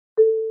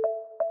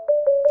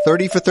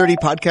30 for 30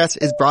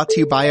 podcast is brought to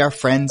you by our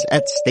friends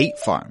at State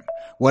Farm.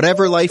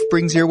 Whatever life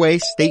brings your way,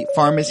 State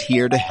Farm is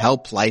here to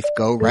help life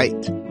go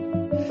right.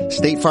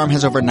 State Farm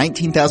has over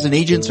 19,000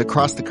 agents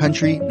across the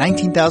country.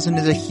 19,000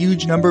 is a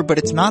huge number, but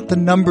it's not the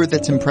number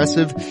that's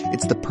impressive.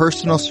 It's the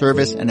personal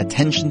service and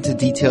attention to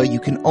detail you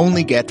can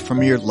only get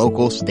from your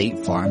local State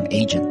Farm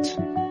agent.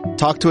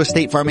 Talk to a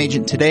State Farm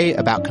agent today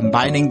about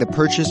combining the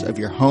purchase of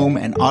your home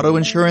and auto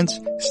insurance.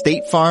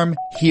 State Farm,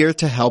 here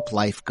to help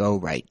life go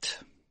right.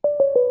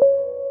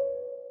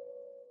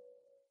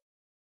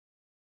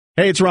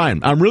 Hey, it's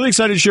Ryan. I'm really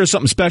excited to share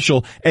something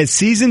special as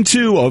Season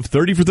 2 of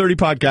 30 for 30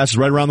 podcast is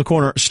right around the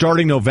corner,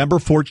 starting November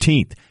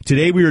 14th.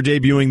 Today, we are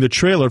debuting the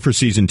trailer for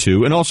Season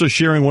 2 and also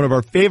sharing one of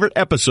our favorite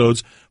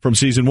episodes from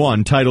Season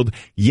 1 titled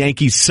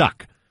Yankees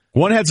Suck.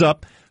 One heads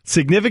up,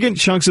 significant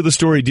chunks of the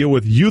story deal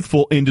with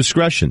youthful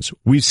indiscretions.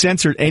 We've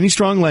censored any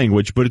strong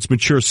language, but it's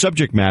mature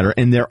subject matter,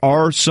 and there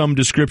are some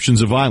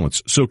descriptions of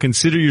violence, so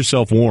consider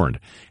yourself warned.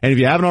 And if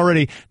you haven't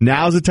already,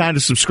 now's the time to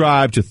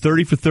subscribe to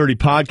 30 for 30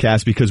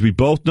 podcast, because we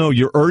both know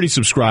you're already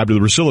subscribed to The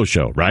Russillo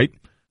Show, right?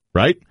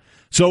 Right?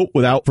 So,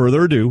 without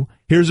further ado,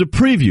 here's a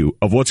preview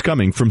of what's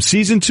coming from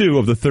Season 2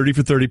 of the 30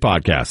 for 30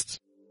 podcasts.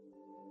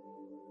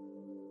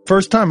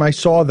 First time I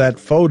saw that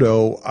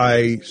photo,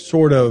 I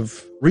sort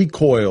of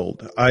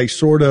recoiled. I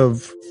sort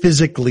of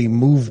physically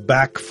moved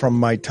back from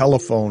my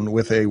telephone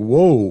with a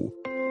whoa.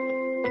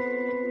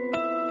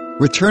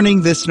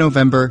 Returning this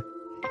November,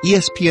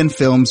 ESPN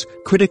Films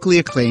critically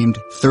acclaimed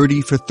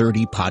 30 for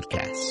 30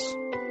 podcasts.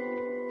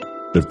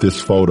 If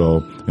this photo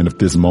and if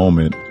this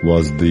moment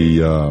was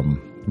the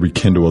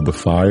rekindle of the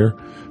fire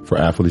for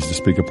athletes to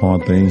speak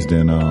upon things,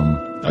 then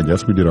I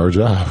guess we did our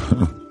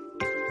job.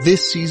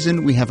 This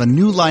season, we have a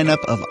new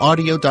lineup of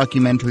audio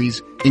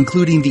documentaries,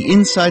 including the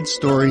inside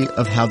story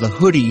of how the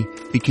hoodie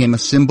became a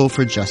symbol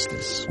for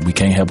justice. We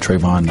can't help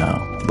Trayvon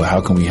now, but how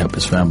can we help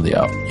his family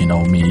out? You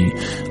know, me,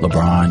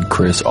 LeBron,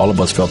 Chris, all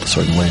of us felt a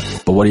certain way.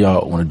 But what do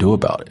y'all want to do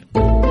about it?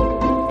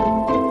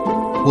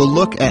 We'll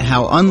look at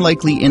how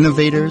unlikely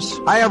innovators...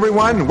 Hi,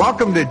 everyone.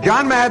 Welcome to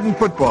John Madden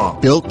Football.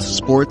 ...built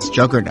sports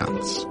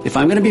juggernauts. If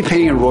I'm going to be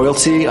paying a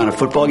royalty on a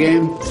football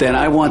game, then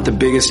I want the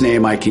biggest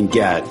name I can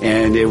get.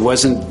 And it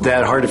wasn't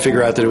that hard to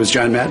figure out that it was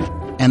John Madden.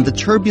 And the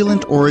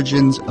turbulent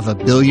origins of a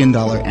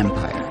billion-dollar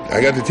empire. I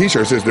got the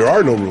t-shirt that says there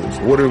are no rules.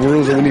 What are the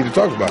rules that we need to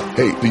talk about?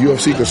 Hey, the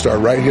UFC can start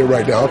right here,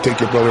 right now. I'll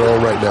take your brother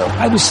on right now.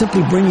 I was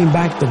simply bringing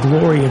back the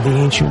glory of the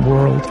ancient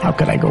world. How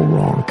could I go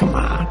wrong? Come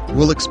on.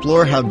 We'll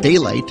explore how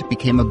daylight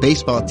became a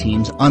baseball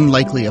team's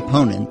unlikely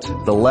opponent.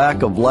 The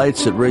lack of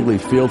lights at Wrigley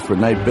Field for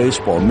night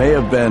baseball may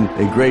have been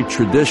a great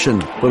tradition,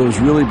 but it was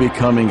really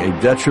becoming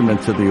a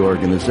detriment to the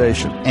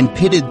organization. And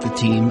pitted the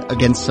team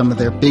against some of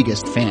their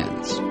biggest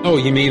fans. Oh,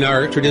 you mean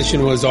our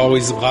tradition was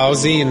always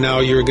lousy and now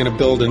you're going to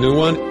build a new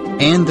one?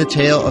 And the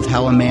tale of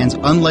how a man's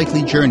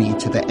unlikely journey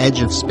to the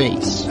edge of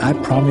space. I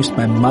promised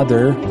my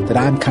mother that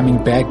I'm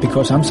coming back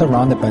because I'm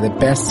surrounded by the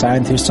best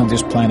scientists on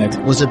this planet.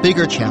 Was a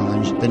bigger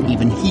challenge than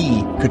even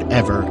he could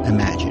ever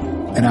imagine.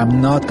 And I'm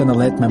not going to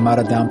let my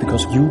mother down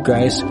because you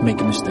guys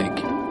make a mistake.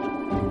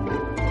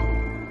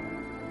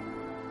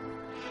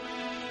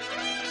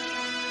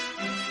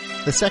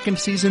 The second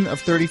season of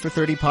 30 for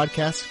 30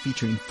 podcasts,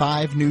 featuring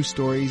 5 new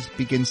stories,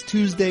 begins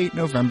Tuesday,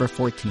 November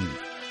 14th.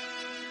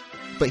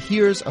 But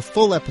here's a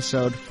full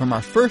episode from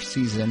our first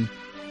season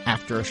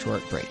after a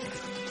short break.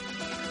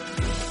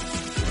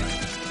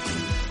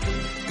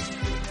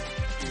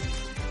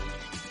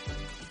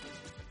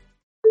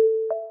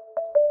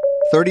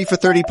 "30 for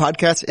 30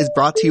 podcast is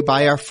brought to you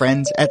by our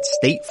friends at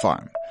State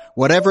Farm.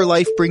 Whatever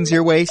life brings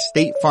your way,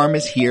 State Farm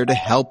is here to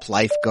help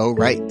life go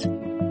right.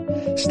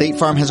 State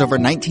Farm has over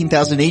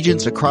 19,000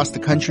 agents across the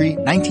country.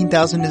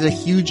 19,000 is a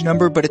huge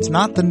number, but it's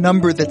not the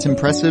number that's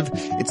impressive.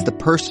 It's the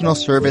personal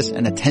service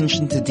and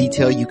attention to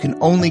detail you can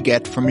only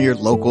get from your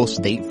local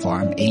State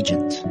Farm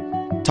agent.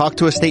 Talk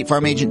to a State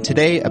Farm agent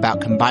today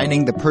about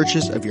combining the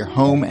purchase of your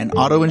home and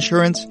auto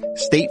insurance.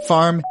 State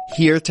Farm,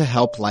 here to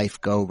help life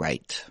go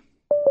right.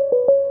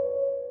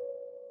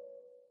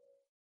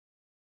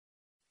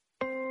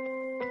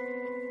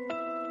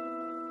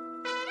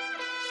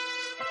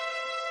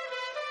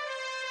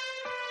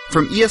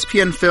 From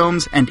ESPN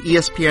Films and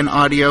ESPN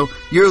Audio,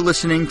 you're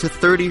listening to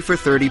 30 for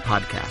 30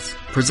 podcast,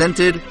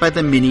 presented by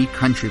the Mini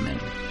Countryman.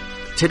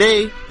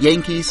 Today,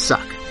 Yankees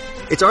suck.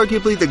 It's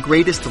arguably the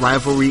greatest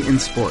rivalry in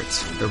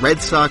sports, the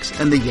Red Sox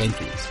and the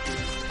Yankees.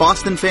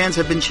 Boston fans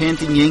have been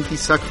chanting Yankees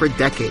suck for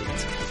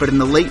decades, but in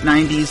the late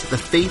 90s, the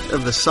fate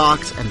of the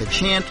Sox and the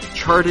chant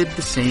charted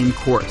the same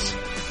course,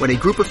 when a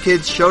group of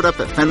kids showed up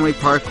at Fenway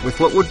Park with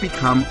what would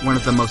become one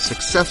of the most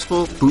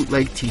successful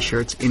bootleg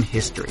t-shirts in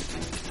history.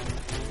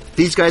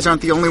 These guys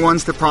aren't the only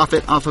ones to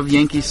profit off of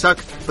Yankees Suck,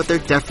 but they're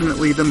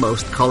definitely the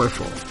most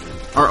colorful.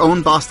 Our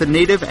own Boston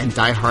native and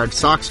diehard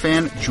Sox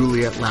fan,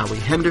 Julia Lowy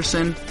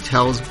Henderson,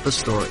 tells the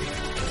story.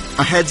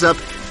 A heads up,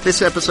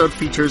 this episode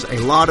features a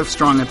lot of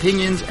strong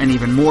opinions and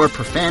even more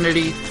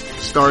profanity,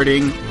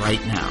 starting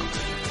right now.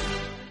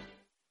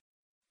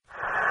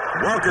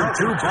 Welcome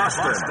to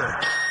Boston.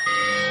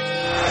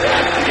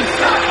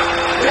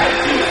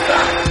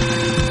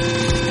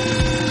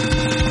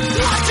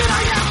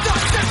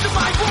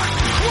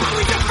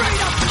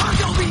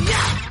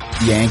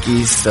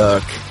 Yankees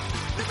suck.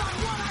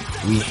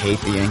 We hate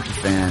the Yankee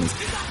fans.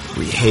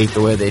 We hate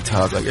the way they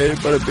talk, like, hey,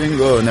 bada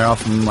bingo, and they're all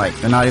from, like,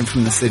 they're not even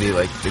from the city.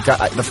 Like,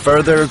 the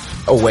further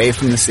away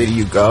from the city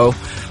you go,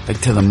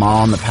 like, to the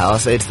mall and the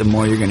Palisades, the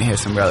more you're gonna hear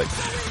some guy like,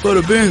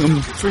 bada bing, I'm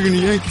a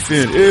friggin' Yankee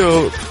fan,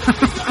 ew.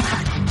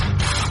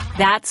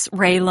 That's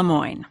Ray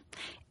Lemoyne.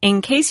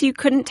 In case you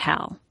couldn't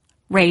tell,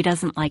 Ray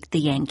doesn't like the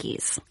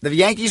Yankees. The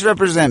Yankees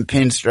represent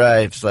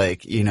pinstripes,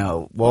 like,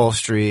 Wall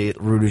Street,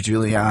 Rudy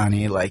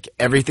Giuliani, like,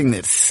 everything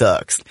that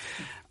sucks.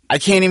 I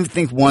can't even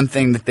think one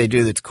thing that they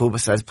do that's cool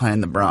besides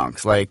playing the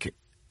Bronx. Like,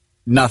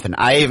 nothing.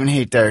 I even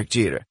hate Derek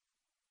Jeter.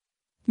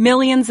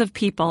 Millions of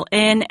people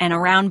in and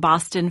around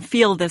Boston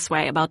feel this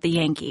way about the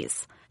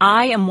Yankees.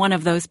 I am one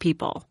of those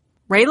people.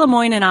 Ray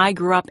Lemoyne and I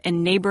grew up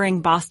in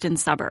neighboring Boston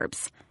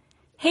suburbs.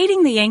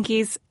 Hating the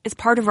Yankees is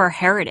part of our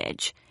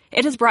heritage.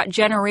 It has brought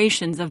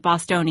generations of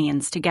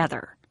Bostonians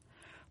together.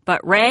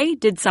 But Ray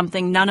did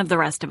something none of the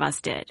rest of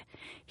us did.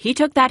 He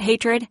took that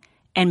hatred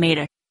and made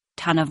a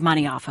ton of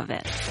money off of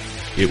it.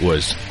 It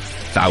was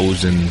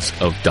thousands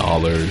of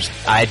dollars.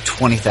 I had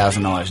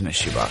 $20,000 in a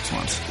shoebox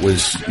once.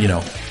 Was,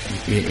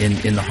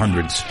 in the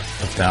hundreds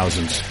of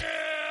thousands.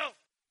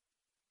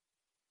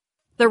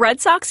 The Red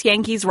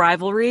Sox-Yankees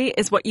rivalry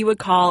is what you would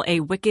call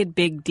a wicked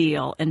big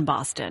deal in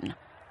Boston.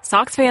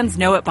 Sox fans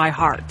know it by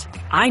heart.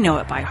 I know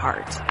it by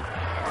heart.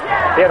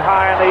 Hit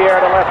high in the air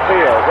to left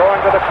field.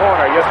 Going to the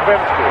corner,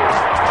 Yastrzemski.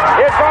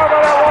 It's over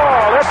the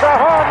wall. It's a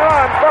home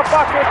run for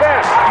Bucky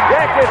Dent.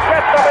 Yankees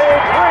get the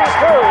lead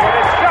 3-2, and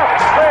it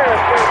just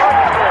clears the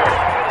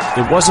Buccaneers.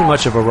 It wasn't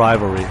much of a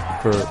rivalry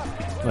for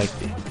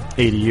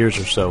 80 years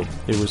or so.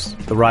 It was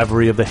the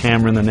rivalry of the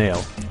hammer and the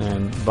nail,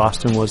 and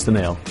Boston was the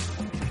nail.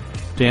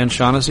 Dan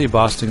Shaughnessy,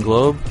 Boston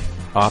Globe,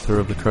 author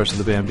of The Curse of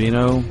the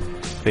Bambino,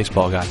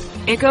 baseball guy.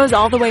 It goes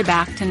all the way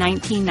back to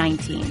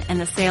 1919 and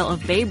the sale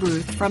of Babe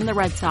Ruth from the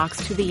Red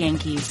Sox to the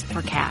Yankees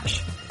for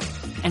cash.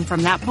 And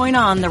from that point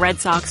on, the Red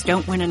Sox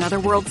don't win another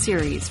World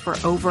Series for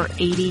over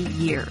 80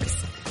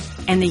 years.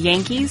 And the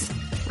Yankees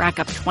rack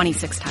up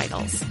 26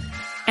 titles.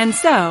 And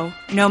so,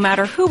 no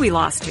matter who we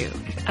lost to,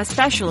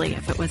 especially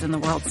if it was in the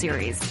World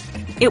Series,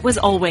 it was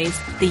always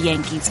the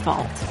Yankees'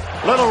 fault.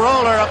 Little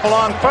roller up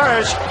along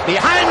first.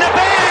 Behind the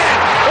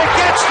bag. It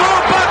gets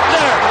through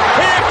Buckner.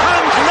 Here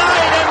comes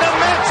Knight, and the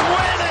Mets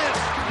win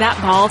it. That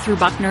ball through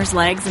Buckner's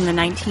legs in the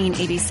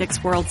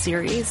 1986 World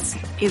Series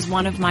is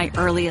one of my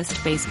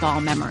earliest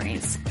baseball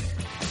memories.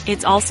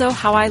 It's also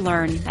how I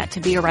learned that to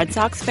be a Red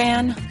Sox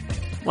fan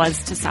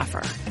was to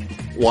suffer.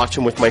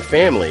 Watching with my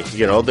family,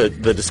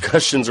 the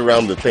discussions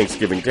around the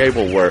Thanksgiving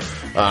table were,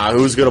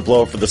 who's going to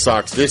blow up for the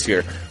Sox this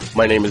year?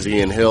 My name is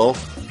Ian Hill.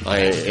 I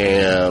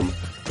am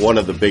one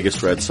of the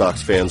biggest Red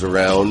Sox fans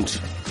around.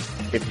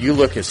 If you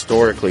look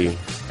historically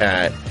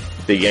at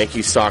the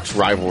Yankee-Sox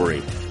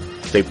rivalry,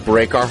 they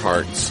break our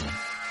hearts,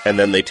 and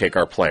then they take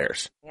our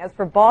players. As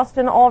for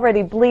Boston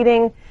already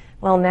bleeding,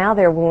 well, now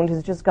their wound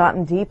has just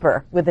gotten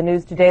deeper with the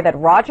news today that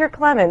Roger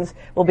Clemens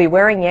will be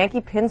wearing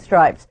Yankee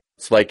pinstripes.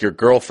 It's like your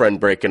girlfriend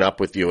breaking up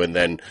with you and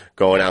then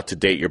going out to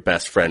date your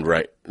best friend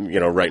right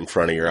in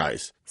front of your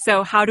eyes.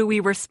 So how do we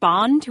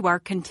respond to our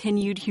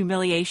continued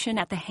humiliation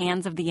at the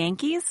hands of the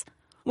Yankees?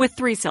 With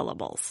 3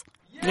 syllables.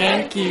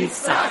 Yankees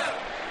suck.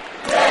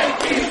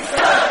 Yankees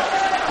suck.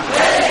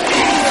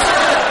 Yankees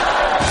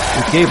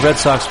suck. It gave Red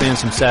Sox fans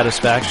some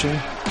satisfaction,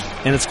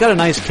 and it's got a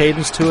nice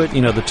cadence to it.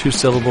 The 2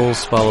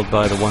 syllables followed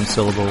by the 1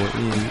 syllable.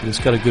 It's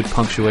got a good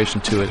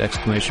punctuation to it,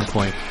 exclamation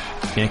point.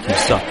 Yankees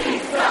suck.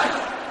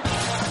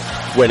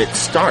 When it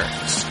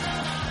starts,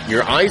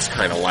 your eyes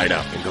kind of light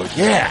up and go,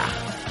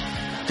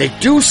 yeah, they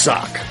do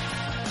suck.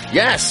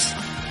 Yes,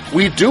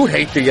 we do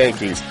hate the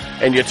Yankees.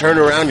 And you turn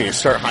around and you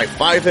start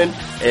high-fiving,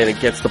 and it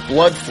gets the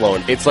blood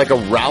flowing. It's like a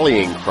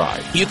rallying cry.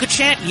 You could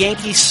chant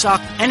Yankees suck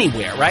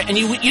anywhere, right? And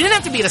you didn't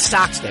have to be at a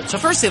Sox game. So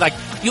firstly,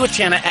 you would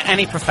chant it at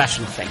any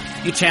professional thing.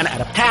 You chant it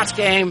at a Pats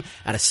game,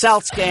 at a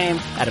Celts game,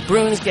 at a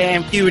Bruins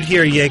game. You would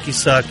hear Yankees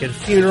suck at a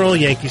funeral,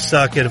 Yankees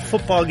suck at a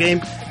football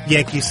game,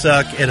 Yankees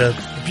suck at a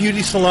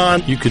beauty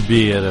salon. You could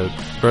be at a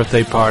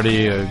birthday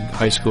party, a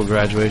high school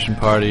graduation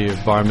party, a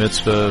bar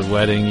mitzvah,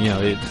 wedding,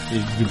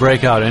 you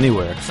break out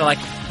anywhere. So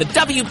the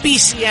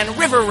WBCN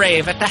River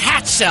Rave at the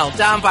Hatch Cell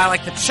down by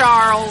the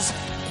Charles,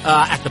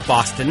 at the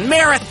Boston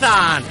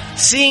Marathon,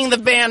 seeing the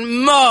band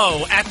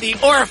Mo at the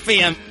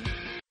Orpheum.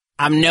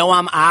 I'm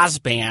Noam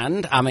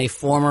Osband. I'm a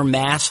former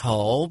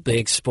masshole,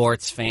 big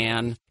sports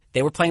fan.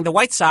 They were playing the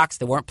White Sox.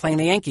 They weren't playing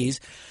the Yankees.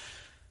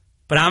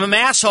 But I'm a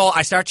masshole.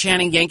 I start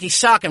chanting Yankees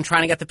suck. I'm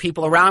trying to get the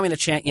people around me to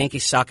chant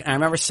Yankees suck. And I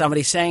remember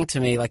somebody saying to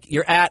me,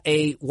 you're at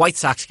a White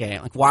Sox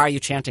game. Why are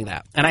you chanting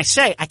that? And I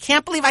say, I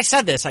can't believe I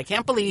said this. I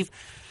can't believe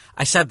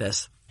I said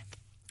this.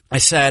 I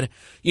said,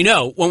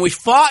 when we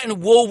fought in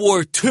World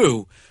War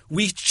II,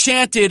 we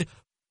chanted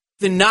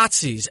the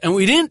Nazis. And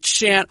we didn't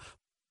chant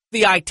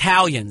the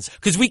Italians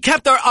because we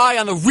kept our eye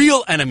on the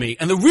real enemy.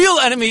 And the real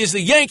enemy is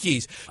the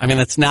Yankees. I mean,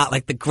 that's not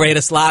the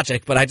greatest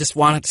logic, but I just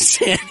wanted to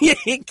chant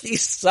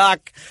Yankees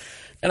suck.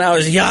 And I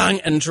was young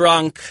and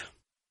drunk.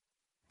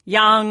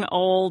 Young,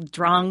 old,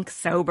 drunk,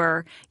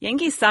 sober.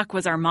 Yankees suck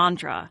was our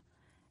mantra.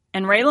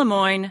 And Ray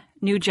Lemoyne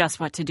knew just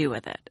what to do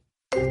with it.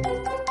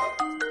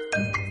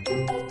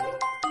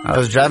 I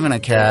was driving a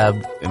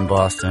cab in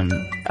Boston.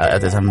 At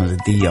the time, I was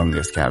the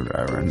youngest cab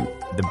driver, and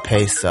the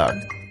pay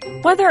sucked.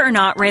 Whether or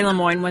not Ray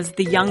Lemoyne was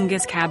the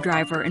youngest cab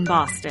driver in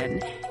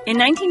Boston, in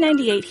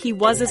 1998 he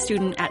was a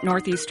student at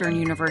Northeastern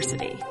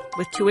University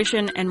with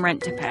tuition and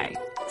rent to pay.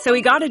 So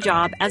he got a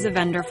job as a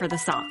vendor for the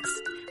Sox,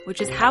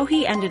 which is how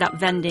he ended up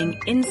vending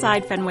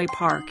inside Fenway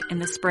Park in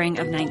the spring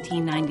of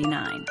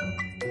 1999.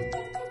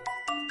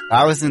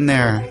 I was in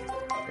there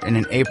in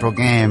an April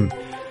game,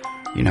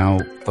 you know,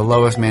 the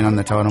lowest man on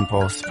the totem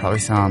pole, probably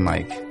selling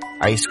like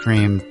ice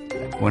cream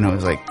when it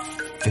was like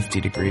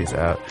 50 degrees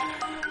out.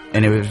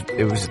 And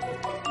it was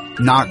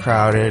not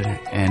crowded,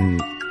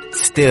 and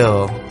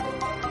still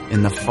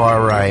in the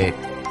far right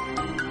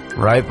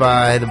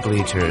by the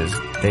bleachers,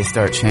 they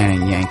start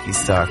chanting "Yankees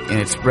suck," and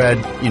it spread,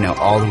 you know,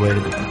 all the way to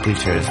the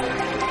bleachers.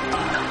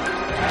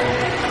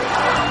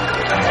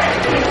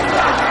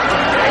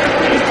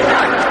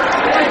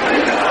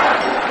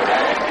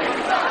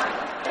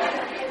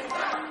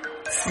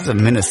 This is a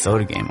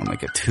Minnesota game on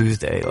like a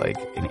Tuesday, like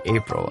in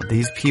April.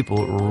 These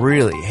people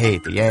really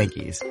hate the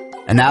Yankees.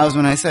 And that was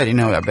when I said, you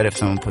know, I bet if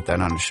someone put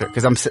that on a shirt,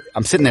 because I'm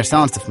sitting there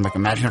selling stuff. I'm like,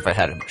 imagine if I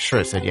had a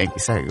shirt that said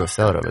Yankees suck, I'd go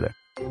sell it over there.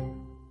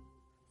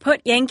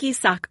 Put Yankees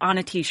suck on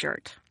a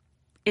t-shirt.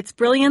 Its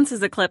brilliance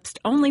is eclipsed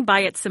only by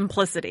its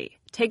simplicity.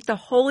 Take the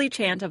holy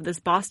chant of this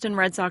Boston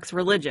Red Sox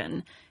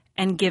religion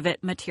and give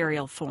it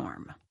material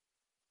form.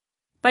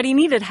 But he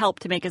needed help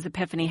to make his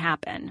epiphany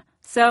happen.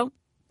 So,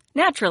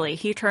 naturally,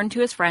 he turned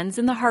to his friends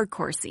in the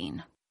hardcore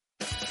scene.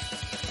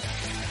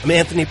 I'm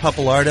Anthony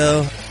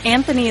Pappalardo.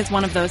 Anthony is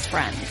one of those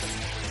friends.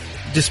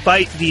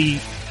 Despite the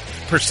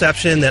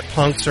perception that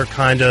punks are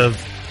kind of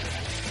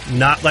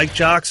not like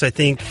jocks, I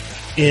think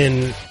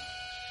in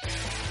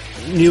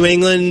New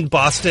England,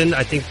 Boston,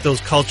 I think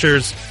those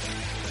cultures,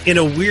 in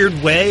a weird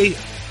way,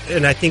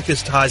 and I think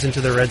this ties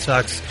into the Red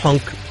Sox,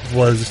 punk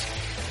was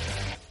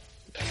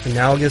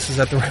analogous, is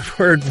that the right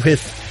word,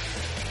 with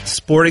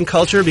sporting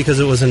culture because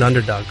it was an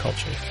underdog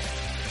culture.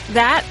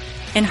 That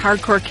and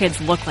hardcore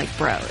kids look like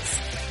bros.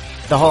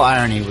 The whole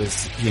irony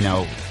was, you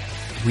know,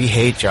 we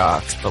hate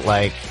jocks, but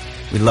like,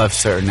 we love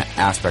certain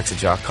aspects of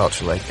jock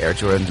culture, like Air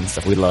Jordans and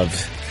stuff. We loved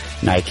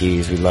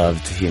Nikes, we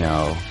loved, you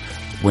know,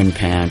 wind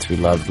pants, we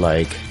loved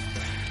like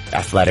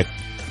athletic,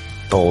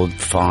 bold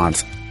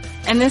fonts.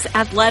 And this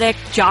athletic,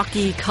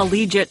 jockey,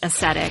 collegiate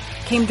aesthetic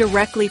came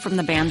directly from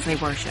the bands they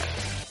worshiped.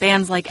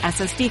 Bands like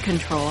SSD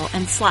Control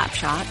and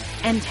Slapshot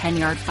and 10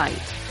 Yard Fight.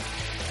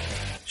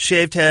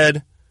 Shaved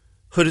head,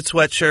 hooded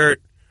sweatshirt,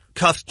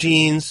 cuffed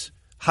jeans,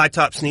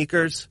 high-top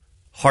sneakers,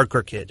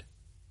 hardcore kid.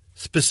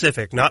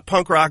 Specific, not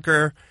punk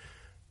rocker,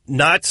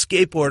 not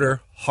skateboarder,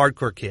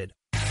 hardcore kid.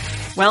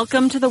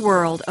 Welcome to the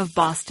world of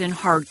Boston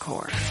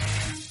hardcore,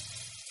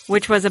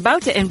 which was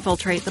about to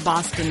infiltrate the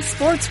Boston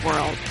sports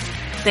world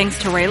thanks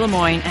to Ray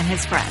Lemoyne and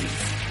his friends.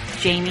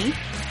 Jamie.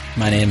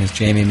 My name is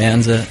Jamie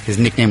Manza. His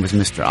nickname was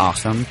Mr.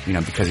 Awesome, you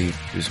know, because he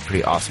was a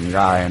pretty awesome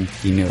guy and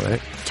he knew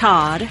it.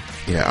 Todd.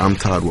 Yeah, I'm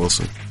Todd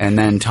Wilson. And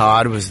then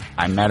Todd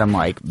I met him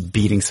like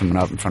beating someone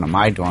up in front of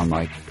my dorm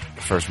like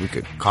the first week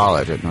of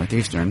college at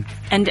Northeastern.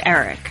 And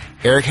Eric.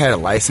 Eric had a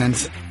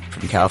license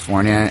from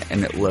California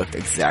and it looked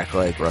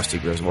exactly like Rusty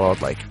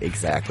Griswold, like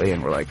exactly.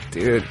 And we're like,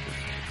 dude,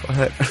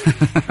 what?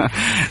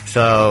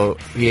 So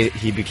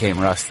he became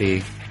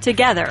Rusty.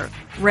 Together,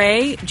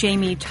 Ray,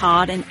 Jamie,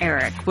 Todd, and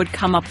Eric would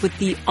come up with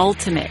the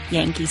ultimate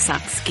Yankee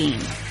Suck scheme.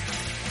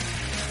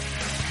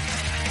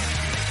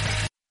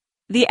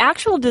 The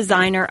actual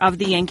designer of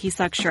the Yankee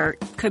Suck shirt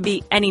could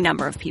be any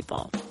number of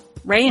people.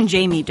 Ray and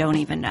Jamie don't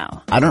even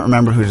know. I don't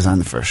remember who designed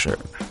the first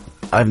shirt.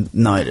 I have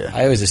no idea.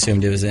 I always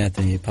assumed it was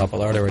Anthony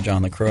Pappalardo or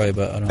John LaCroix,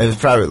 but I don't know. It was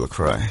probably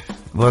LaCroix.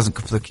 It wasn't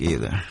Kaplicki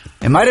either.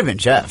 It might have been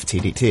Jeff,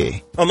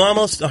 TDT. I'm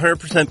almost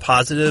 100%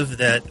 positive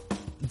that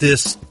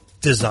this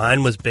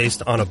design was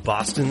based on a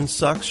Boston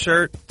Sox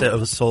shirt that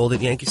was sold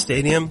at Yankee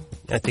Stadium.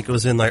 I think it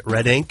was in like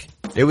red ink.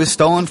 It was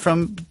stolen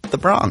from the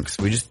Bronx.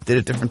 We just did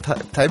a different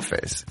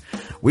typeface.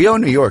 We owe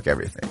New York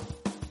everything.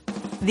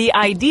 The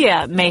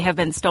idea may have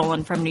been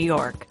stolen from New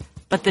York,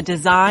 but the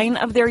design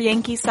of their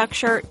Yankee Suck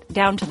shirt,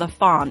 down to the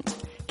font,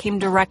 came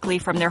directly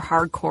from their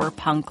hardcore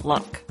punk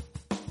look.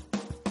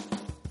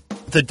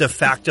 The de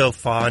facto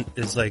font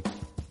is like,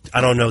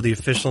 I don't know the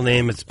official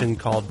name. It's been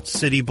called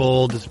City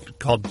Bold. It's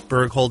called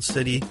Berghold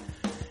City.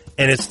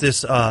 And it's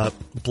this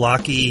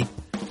blocky,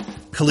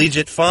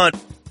 collegiate font.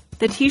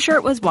 The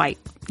t-shirt was white.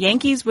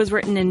 Yankees was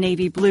written in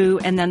navy blue,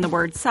 and then the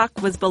word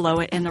suck was below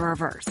it in the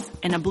reverse,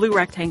 in a blue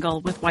rectangle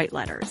with white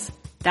letters.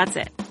 That's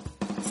it.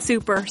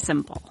 Super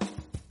simple.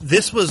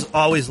 This was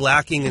always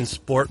lacking in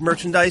sport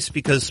merchandise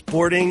because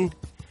sporting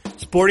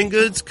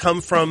goods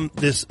come from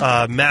this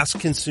mass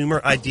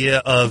consumer idea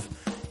of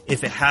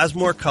if it has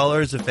more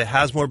colors, if it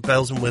has more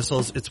bells and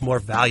whistles, it's more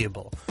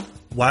valuable.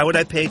 Why would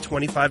I pay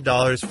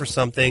 $25 for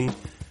something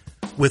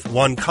with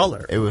one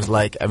color. It was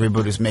like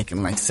everybody was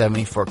making like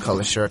 74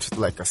 color shirts with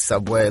like a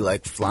Subway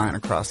like flying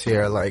across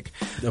here, like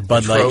a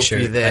Bud Light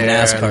shirt, there, a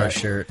NASCAR like,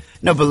 shirt.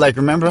 No, but like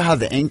remember how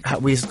the ink, how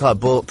we used to call it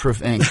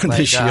bulletproof ink, like,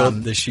 the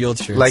shield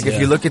shirts. Like if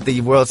you look at the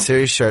World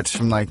Series shirts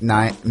from like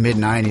mid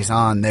 90s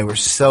on, they were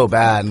so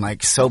bad and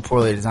like so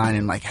poorly designed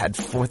and like had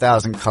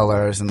 4,000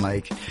 colors and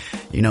like,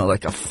 you know,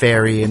 like a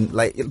fairy and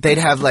like they'd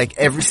have like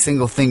every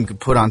single thing you could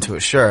put onto a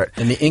shirt.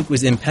 And the ink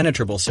was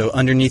impenetrable, so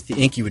underneath the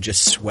ink you would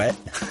just sweat.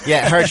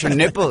 Yeah, it hurts your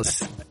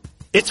nipples.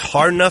 It's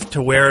hard enough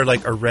to wear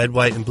like a red,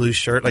 white, and blue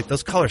shirt. Like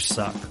those colors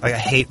suck. Like I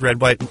hate red,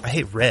 white. I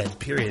hate red.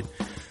 Period.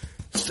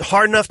 It's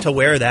hard enough to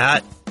wear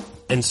that.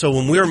 And so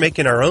when we were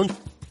making our own,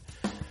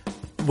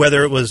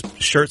 whether it was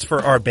shirts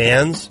for our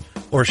bands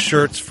or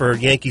shirts for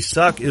Yankees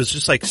Suck, it was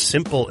just like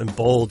simple and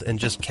bold and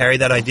just carry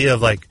that idea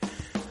of like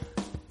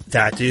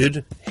that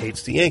dude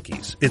hates the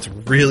Yankees. It's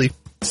really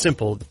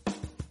simple.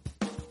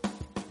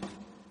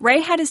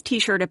 Ray had his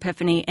T-shirt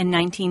epiphany in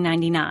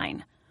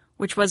 1999,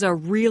 which was a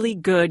really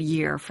good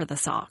year for the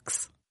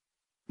Sox.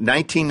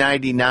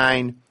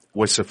 1999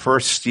 was the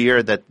first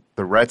year that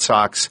the Red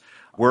Sox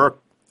were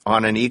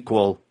on an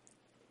equal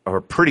or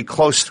pretty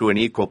close to an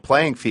equal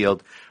playing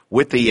field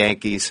with the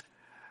Yankees.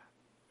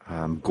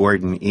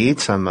 Gordon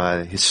Eads, I'm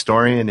a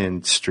historian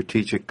and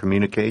strategic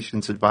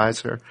communications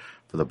advisor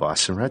for the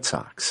Boston Red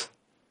Sox.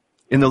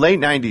 In the late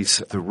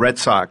 90s, the Red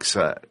Sox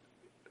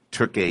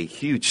took a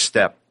huge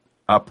step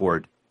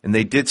upward, and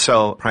they did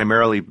so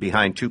primarily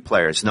behind two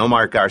players,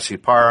 Nomar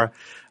Garciaparra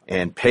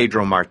and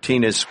Pedro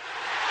Martinez.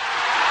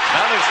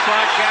 Another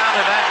strikeout,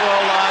 and that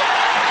will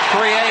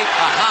create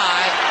a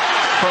high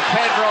for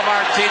Pedro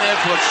Martinez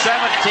with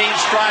 17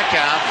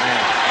 strikeouts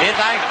in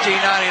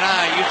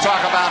 1999. You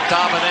talk about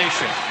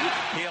domination.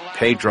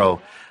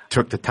 Pedro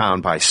took the town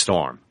by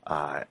storm.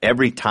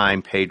 Every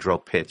time Pedro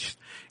pitched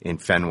in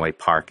Fenway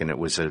Park, and it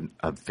was an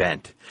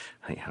event.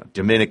 You know,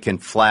 Dominican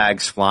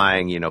flags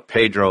flying, you know,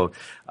 Pedro,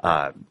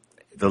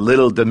 the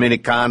little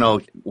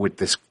Dominicano with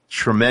this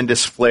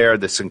tremendous flair,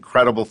 this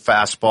incredible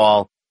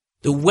fastball.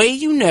 The way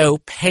you know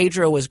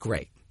Pedro was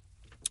great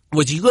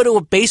was you go to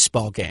a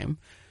baseball game,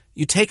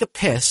 you take a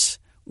piss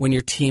when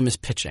your team is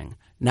pitching,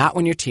 not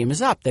when your team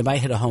is up. They might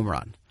hit a home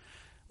run.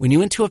 When you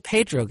went to a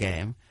Pedro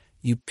game,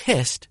 you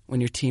pissed when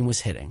your team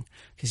was hitting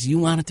because you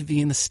wanted to be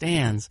in the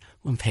stands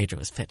when Pedro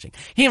was pitching.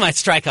 He might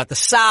strike out the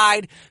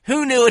side.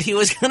 Who knew what he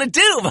was going to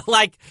do? But,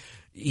 like,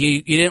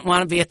 you didn't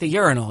want to be at the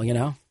urinal, you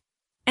know?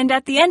 And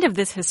at the end of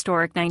this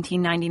historic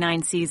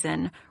 1999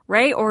 season,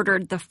 Ray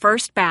ordered the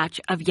first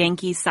batch of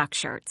Yankees Suck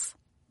shirts.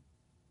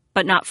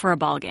 But not for a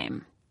ball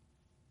game.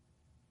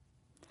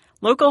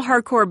 Local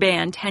hardcore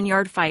band 10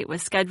 Yard Fight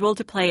was scheduled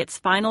to play its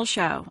final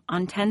show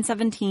on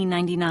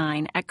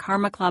 10/17/99 at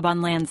Karma Club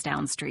on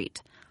Lansdowne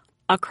Street,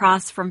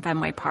 across from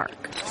Fenway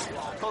Park.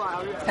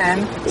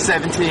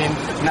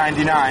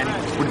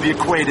 10/17/99 would be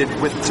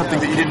equated with something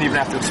that you didn't even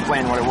have to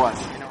explain what it was.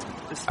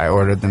 I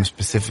ordered them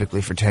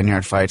specifically for 10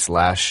 Yard Fight's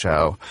last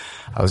show.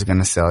 I was going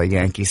to sell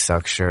Yankee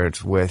Suck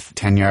shirts with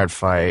 10 Yard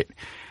Fight,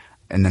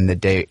 and then the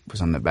date was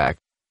on the back.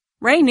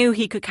 Ray knew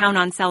he could count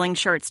on selling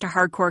shirts to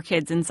hardcore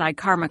kids inside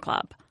Karma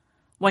Club.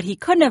 What he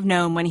couldn't have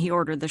known when he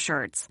ordered the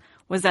shirts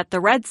was that the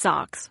Red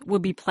Sox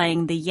would be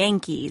playing the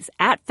Yankees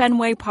at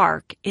Fenway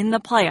Park in the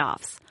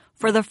playoffs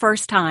for the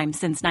first time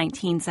since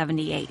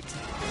 1978.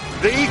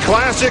 The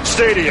classic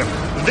stadium,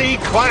 the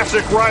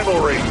classic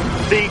rivalry,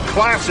 the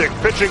classic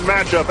pitching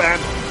matchup,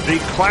 and the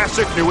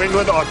classic New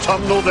England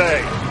autumnal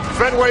day.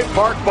 Fenway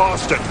Park,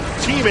 Boston,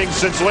 teeming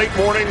since late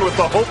morning with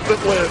the hope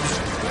that lives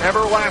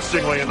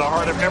everlastingly in the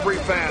heart of every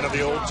fan of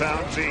the Old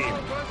Town team.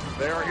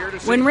 They are here to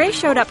see. When Ray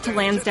showed up to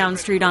Lansdowne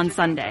Street on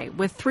Sunday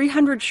with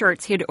 300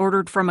 shirts he had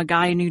ordered from a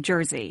guy in New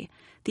Jersey,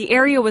 the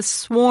area was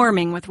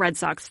swarming with Red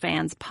Sox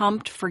fans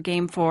pumped for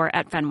Game 4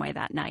 at Fenway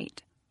that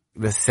night.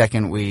 The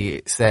second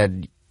we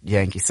said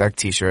Yankee Suck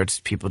t-shirts,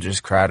 people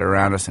just crowded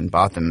around us and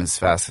bought them as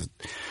fast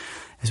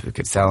as we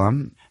could sell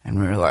them. And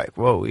we were like,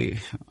 whoa, we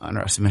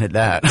underestimated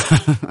that.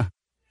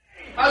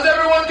 How's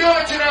everyone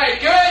doing tonight?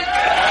 Good?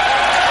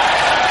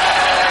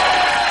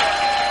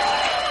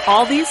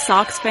 All these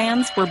Sox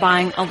fans were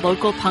buying a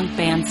local punk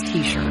band's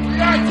t-shirt. We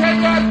got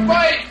 10 Yard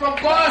Fight from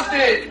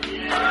Boston.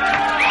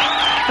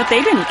 But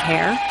they didn't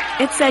care.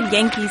 It said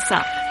Yankees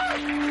Suck.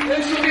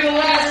 This will be the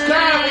last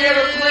time we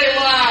ever play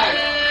live.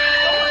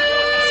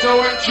 So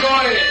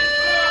enjoy it.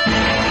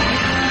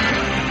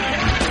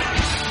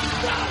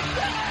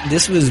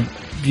 This was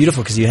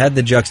beautiful because you had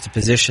the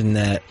juxtaposition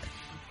that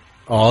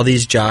all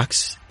these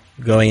jocks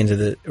going into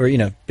the, or, you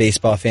know,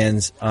 baseball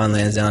fans on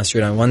Lansdowne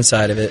Street on one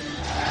side of it,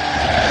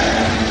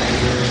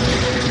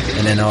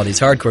 and then all these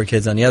hardcore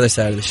kids on the other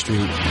side of the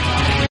street.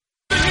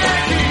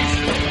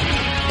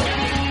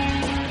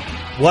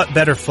 What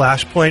better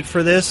flashpoint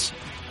for this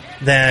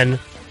than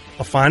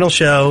a final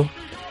show,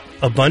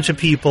 a bunch of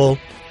people,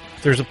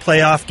 there's a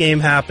playoff game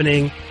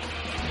happening,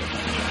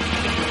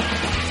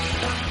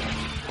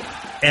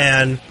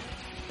 and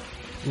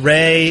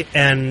Ray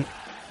and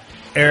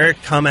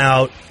Eric come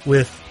out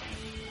with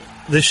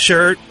the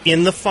shirt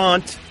in the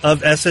font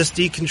of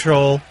SSD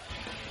Control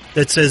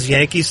that says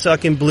Yankees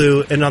Suck in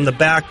blue, and on the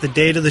back, the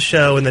date of the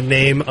show and the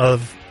name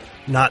of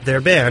not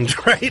their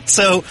band, right?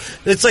 So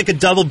it's like a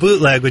double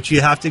bootleg, which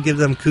you have to give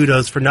them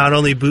kudos for not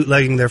only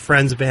bootlegging their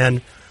friend's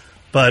band,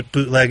 but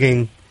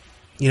bootlegging,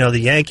 the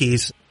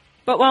Yankees.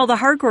 But while the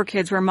hardcore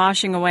kids were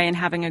moshing away and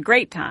having a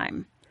great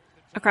time,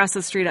 across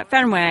the street at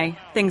Fenway,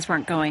 things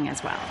weren't going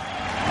as well.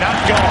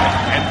 Not going.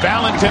 And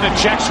Valentin, a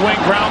check swing,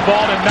 ground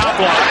ball to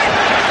Knobloch.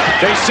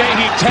 They say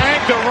he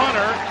tagged the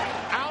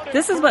runner.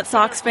 This is what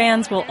Sox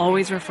fans will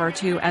always refer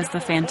to as the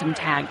Phantom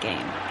Tag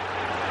game.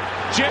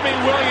 Jimmy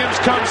Williams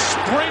comes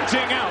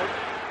sprinting out.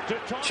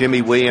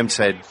 Jimmy Williams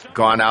had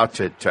gone out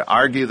to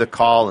argue the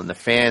call, and the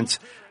fans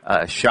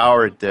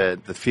showered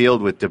the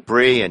field with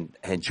debris,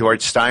 and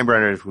George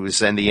Steinbrenner, who was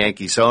then the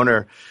Yankees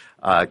owner,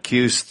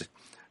 accused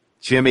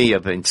Jimmy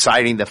of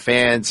inciting the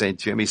fans, and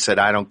Jimmy said,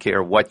 I don't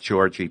care what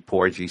Georgie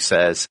Porgy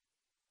says.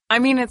 I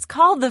mean, it's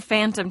called the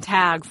Phantom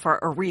Tag for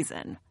a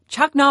reason.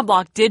 Chuck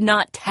Knobloch did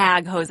not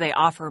tag Jose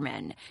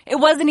Offerman. It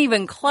wasn't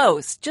even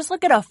close. Just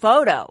look at a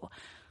photo.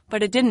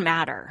 But it didn't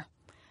matter.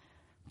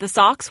 The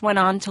Sox went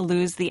on to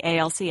lose the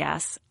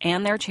ALCS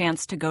and their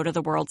chance to go to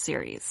the World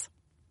Series.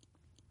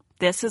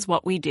 This is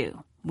what we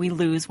do. We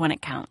lose when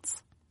it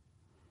counts.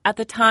 At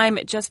the time,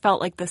 it just felt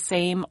like the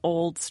same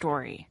old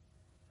story.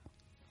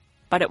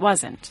 But it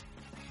wasn't.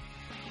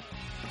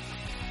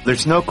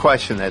 There's no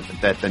question that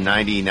the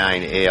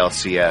 99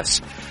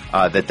 ALCS,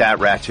 that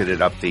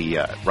ratcheted up the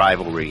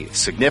rivalry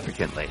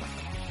significantly.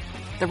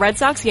 The Red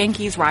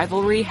Sox-Yankees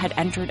rivalry had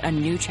entered a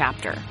new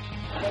chapter.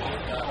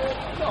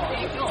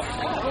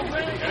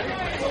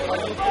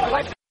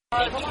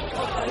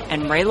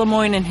 And Ray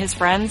Lemoyne and his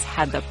friends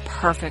had the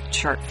perfect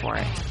shirt for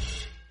it.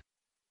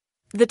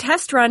 The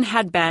test run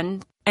had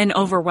been an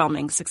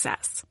overwhelming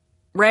success.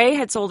 Ray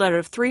had sold out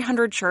of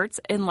 300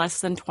 shirts in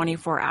less than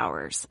 24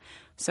 hours.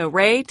 So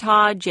Ray,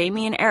 Todd,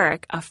 Jamie, and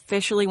Eric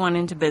officially went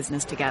into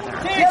business together.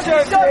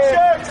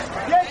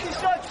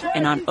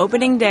 And on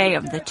opening day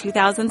of the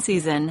 2000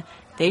 season,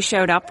 they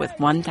showed up with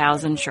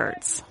 1,000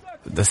 shirts.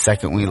 The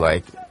second we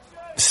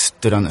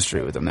stood on the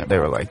street with them, they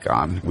were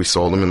gone. We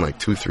sold them in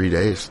 2-3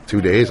 days.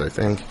 2 days, I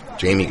think.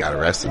 Jamie got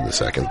arrested the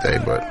second day,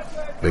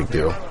 but big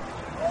deal.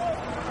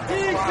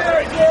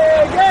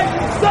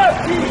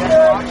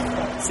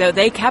 So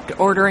they kept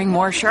ordering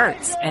more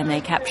shirts, and they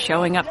kept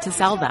showing up to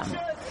sell them.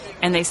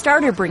 And they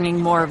started bringing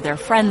more of their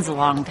friends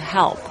along to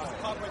help.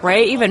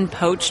 Ray even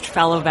poached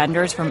fellow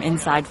vendors from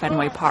inside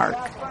Fenway Park,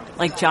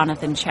 like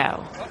Jonathan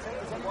Cho.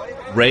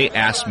 Ray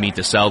asked me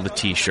to sell the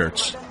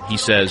T-shirts. He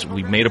says,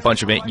 we made a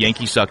bunch of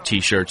Yankee Suck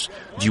T-shirts.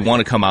 Do you want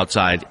to come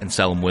outside and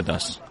sell them with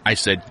us? I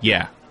said,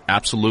 yeah,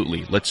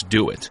 absolutely. Let's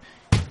do it.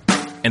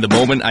 And the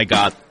moment I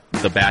got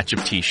the batch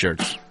of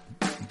T-shirts,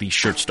 these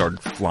shirts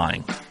started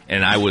flying.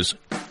 And I was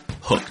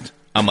hooked.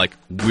 I'm like,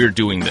 we're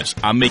doing this.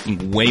 I'm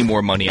making way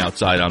more money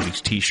outside on these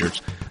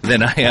T-shirts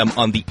than I am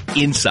on the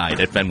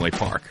inside at Fenway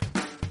Park.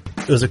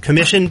 It was a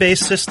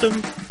commission-based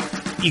system.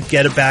 You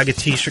get a bag of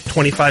T-shirt,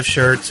 25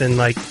 shirts, and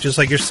just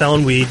like you're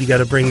selling weed, you got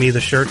to bring me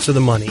the shirts or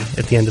the money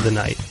at the end of the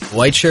night.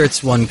 White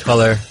shirts, one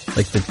color,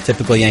 like the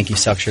typical Yankee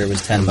Suck shirt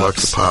was $10.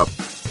 $10 a pop.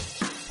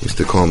 We used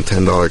to call them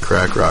 $10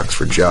 crack rocks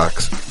for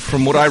jocks.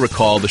 From what I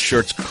recall, the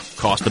shirts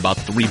cost about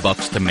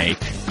 $3 to make.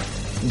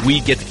 We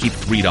get to keep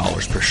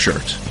 $3 per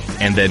shirt,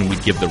 and then we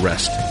give the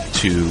rest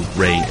to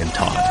Ray and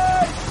Todd.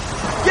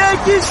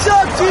 Yankee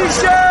Suck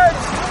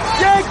T-shirts!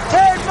 Yank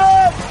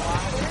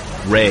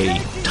paper!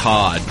 Ray,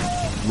 Todd,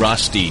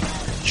 Rusty,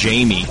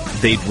 Jamie,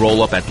 they'd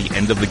roll up at the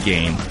end of the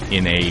game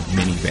in a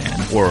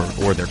minivan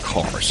or their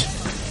cars.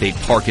 They'd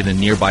park in a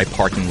nearby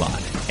parking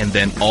lot, and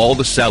then all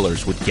the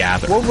sellers would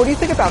gather. What do you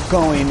think about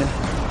going,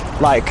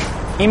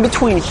 in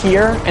between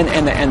here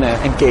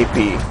and gate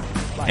B?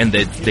 And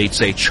they'd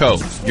say, Cho,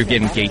 you're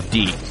getting gate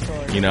D.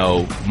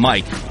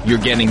 Mike, you're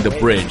getting the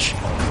bridge.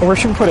 Where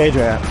should we put AJ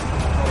at?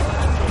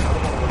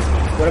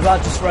 What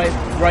about just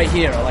right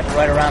here,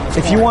 right around the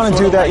corner? If you want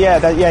to do that,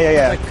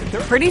 yeah.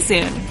 Pretty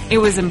soon, it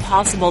was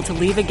impossible to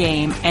leave a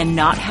game and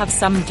not have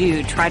some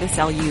dude try to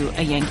sell you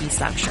a Yankee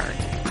Suck shirt.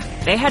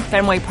 They had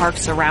Fenway Park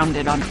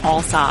surrounded on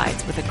all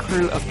sides with a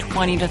crew of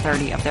 20 to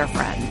 30 of their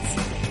friends.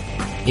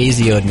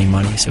 AZ owed me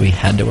money, so he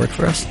had to work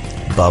for us.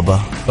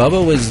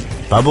 Bubba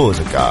was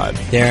a god.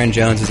 Darren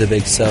Jones is a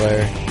big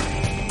seller.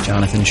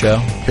 Jonathan Cho.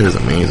 It was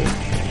amazing.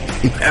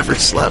 He never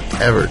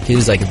slept, ever. He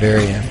was a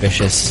very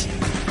ambitious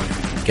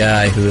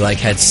guy who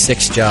had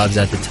 6 jobs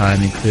at the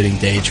time, including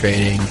day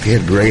trading. He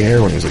had gray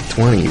hair when he was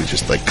 20. He was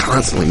just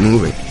constantly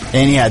moving.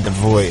 And he had the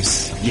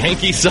voice.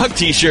 Yankee Suck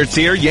T-shirts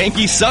here,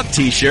 Yankee Suck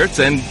T-shirts,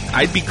 and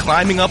I'd be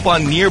climbing up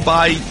on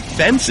nearby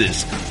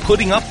fences,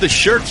 putting up the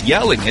shirts,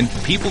 yelling, and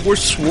people were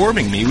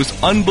swarming me. It was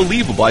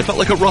unbelievable. I felt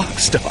like a rock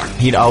star.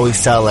 He'd always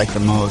sell the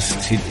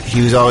most.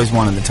 He was always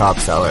one of the top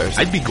sellers.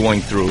 I'd be going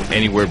through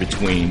anywhere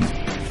between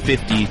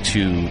 50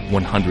 to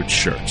 100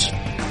 shirts.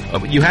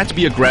 You had to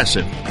be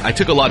aggressive. I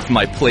took a lot from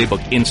my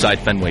playbook inside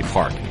Fenway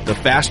Park. The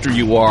faster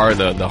you are,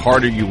 the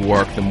harder you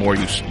work, the more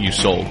you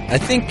sold. I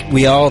think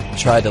we all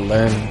tried to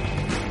learn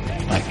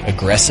like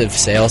aggressive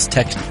sales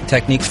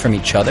techniques from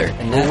each other,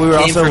 and that we were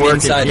came also from working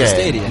inside the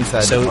stadium.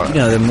 inside so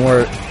the the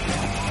more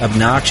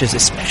obnoxious,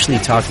 especially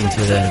talking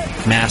to the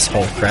mass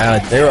whole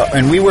crowd.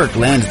 And we worked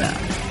Lansdowne,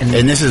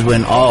 and this is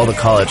when all the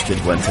college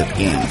kids went to the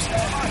games.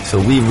 So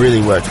we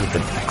really worked with the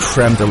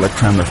creme de la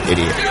creme of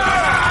idiots.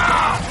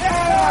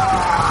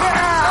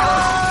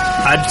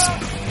 I'd just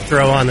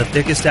throw on the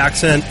thickest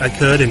accent I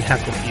could and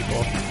heckle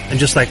people, and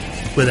just like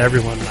with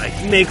everyone,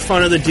 like make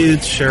fun of the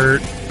dude's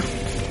shirt,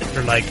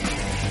 or like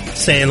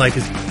saying like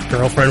his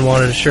girlfriend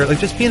wanted a shirt, like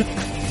just being a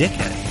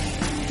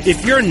dickhead.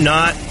 If you're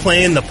not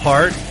playing the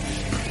part,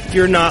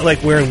 you're not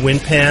like wearing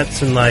wind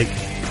pants and like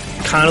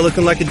kind of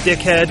looking like a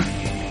dickhead,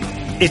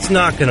 it's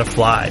not gonna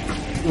fly.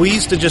 We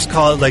used to just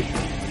call it like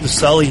the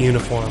Sully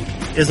uniform.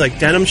 It's like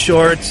denim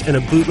shorts and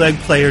a bootleg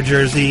player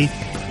jersey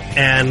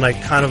and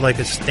like kind of like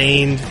a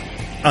stained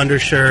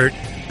undershirt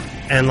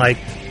and like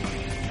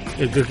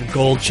a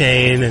gold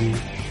chain, and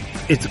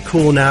it's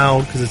cool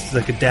now because it's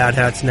like a dad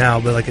hat's now,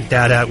 but like a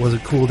dad hat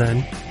wasn't cool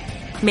then.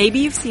 Maybe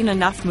you've seen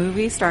enough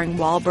movies starring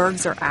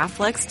Wahlbergs or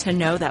Afflecks to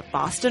know that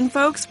Boston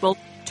folks will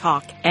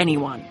talk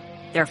anyone.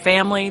 Their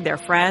family, their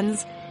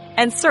friends,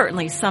 and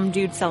certainly some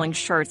dude selling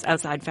shirts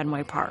outside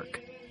Fenway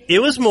Park. It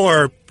was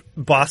more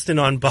Boston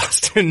on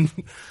Boston,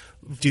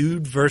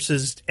 dude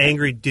versus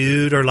angry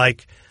dude, or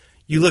like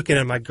you looking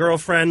at my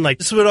girlfriend, like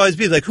this would always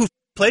be like, who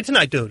played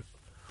tonight, dude?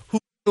 Who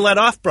let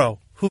off, bro?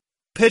 Who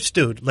pitched,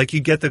 dude? Like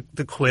you get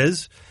the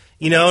quiz,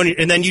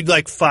 and then you'd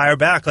like fire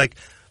back, like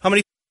how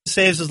many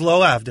saves does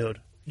Lowe have,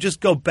 dude? Just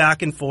go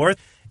back and forth.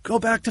 Go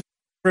back to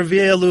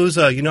Revere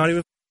loser. You're not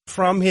even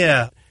from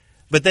here.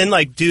 But then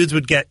like dudes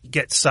would get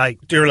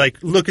psyched. They're like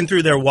looking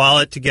through their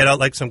wallet to get out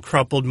like some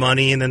crumpled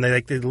money, and then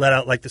they let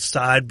out like the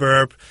side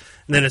burp,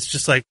 and then it's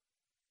just like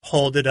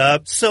hold it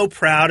up. So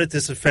proud at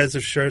this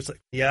offensive shirt. It's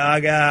like, yeah,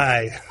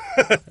 guy.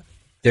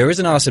 There was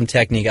an awesome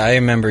technique. I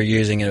remember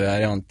using it. I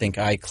don't think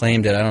I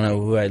claimed it. I don't know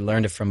who I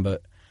learned it from,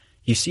 but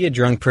you see a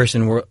drunk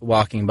person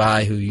walking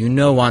by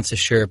who wants a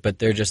shirt, but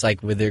they're just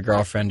like with their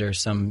girlfriend or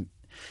some.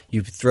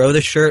 You throw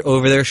the shirt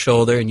over their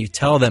shoulder and you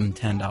tell them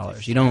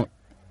 $10. You don't.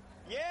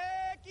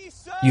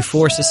 You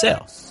force a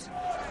sale.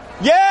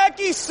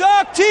 Yankees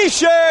suck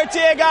T-shirts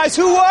here, guys.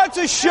 Who wants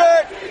a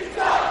shirt?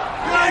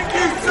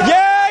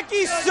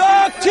 Yankees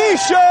suck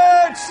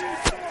T-shirts.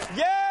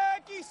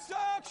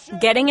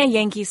 Getting a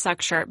Yankee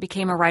Suck shirt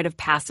became a rite of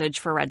passage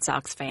for Red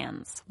Sox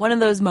fans. One of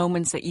those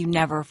moments that you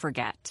never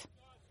forget.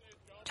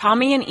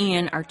 Tommy and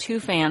Ian are two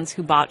fans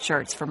who bought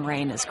shirts from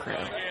Ray and his crew.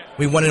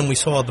 We went in and we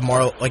saw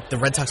the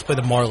Red Sox play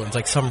the Marlins,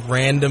 like some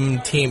random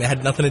team. It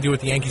had nothing to do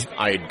with the Yankees.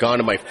 I had gone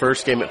to my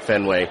first game at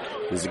Fenway.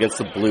 It was against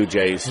the Blue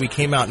Jays. We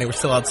came out and they were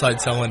still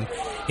outside selling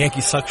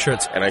Yankee Suck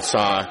shirts. And I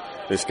saw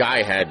this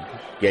guy had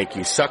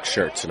Yankee Suck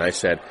shirts, and I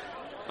said,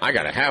 I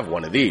gotta have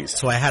one of these.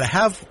 So I had to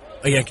have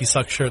a Yankee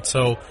Suck shirt,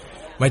 so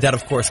my dad,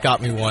 of course,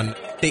 got me one.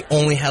 They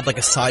only had like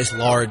a size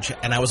large,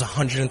 and I was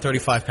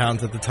 135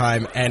 pounds at the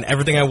time, and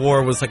everything I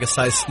wore was like a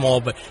size small,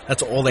 but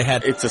that's all they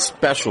had. It's a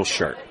special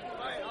shirt.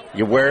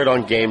 You wear it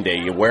on game day.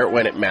 You wear it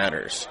when it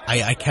matters.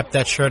 I kept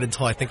that shirt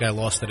until I think I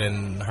lost it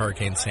in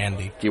Hurricane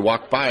Sandy. You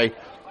walk by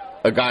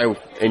a guy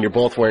and you're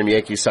both wearing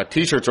Yankee Suck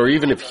T-shirts, or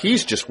even if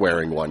he's just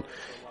wearing one,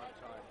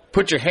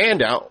 put your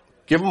hand out,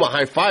 give him a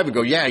high five and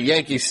go, yeah,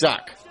 Yankees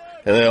suck.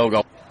 And then they'll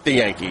go, the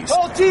Yankees.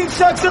 Whole team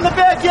sucks in the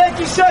back,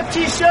 Yankee Suck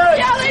T-shirt.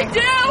 Yeah, they do.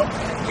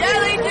 Yeah,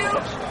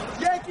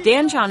 they do.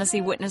 Dan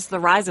Shaughnessy witnessed the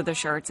rise of the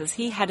shirts as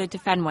he headed to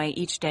Fenway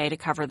each day to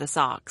cover the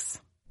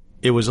Sox.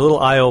 It was a little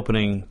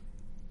eye-opening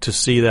to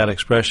see that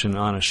expression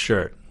on a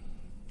shirt.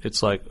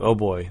 It's like, oh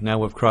boy, now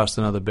we've crossed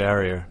another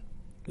barrier.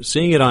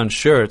 Seeing it on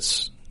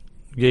shirts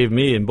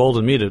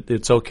emboldened me to,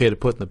 it's okay to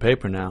put in the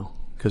paper now,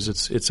 because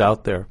it's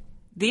out there.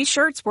 These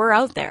shirts were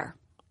out there.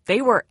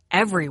 They were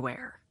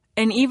everywhere.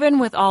 And even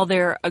with all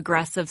their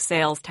aggressive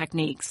sales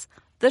techniques,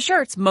 the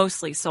shirts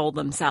mostly sold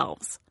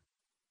themselves.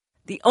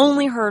 The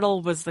only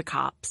hurdle was the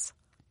cops.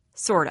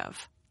 Sort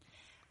of.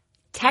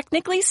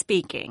 Technically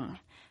speaking,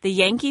 the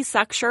Yankee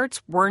Suck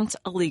shirts weren't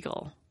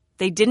illegal.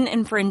 They didn't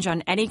infringe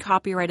on any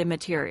copyrighted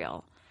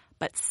material.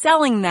 But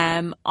selling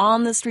them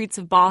on the streets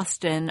of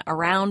Boston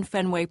around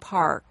Fenway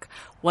Park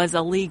was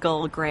a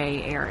legal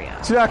gray area.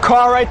 See that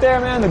car right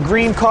there, man? The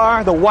green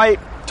car, the white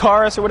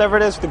Taurus or whatever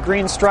it is, the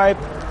green stripe?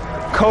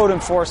 Code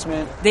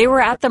enforcement. They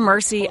were at the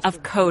mercy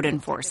of code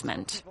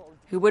enforcement,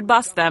 who would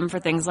bust them for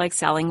things like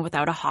selling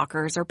without a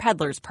hawker's or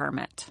peddler's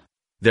permit.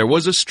 There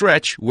was a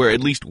stretch where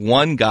at least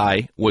one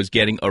guy was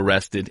getting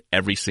arrested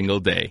every single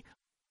day.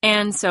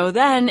 And so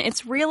then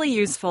it's really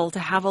useful to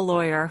have a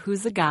lawyer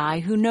who's a guy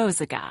who knows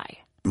a guy.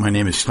 My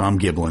name is Tom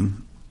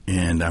Giblin,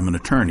 and I'm an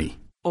attorney.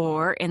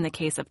 Or, in the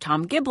case of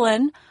Tom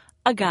Giblin,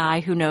 a guy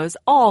who knows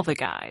all the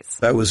guys.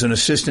 I was an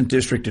assistant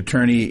district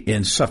attorney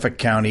in Suffolk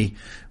County,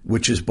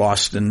 which is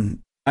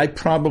Boston. I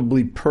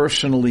probably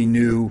personally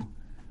knew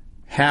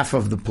half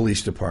of the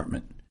police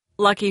department.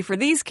 Lucky for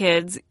these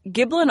kids,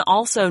 Giblin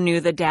also knew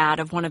the dad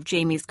of one of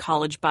Jamie's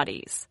college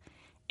buddies.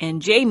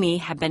 And Jamie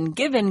had been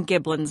given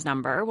Giblin's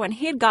number when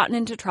he had gotten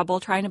into trouble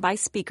trying to buy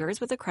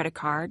speakers with a credit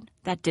card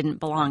that didn't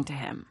belong to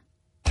him.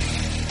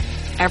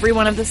 Every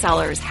one of the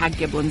sellers had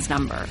Giblin's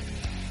number,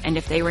 and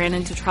if they ran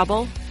into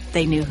trouble,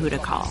 they knew who to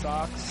call.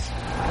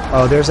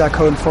 Oh, there's that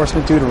code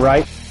enforcement dude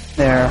right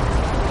there.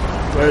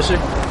 Where is he?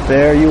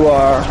 There you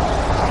are.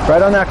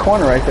 Right on that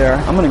corner right there.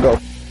 I'm going to go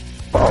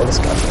follow this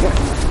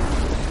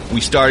guy.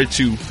 We started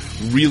to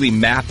really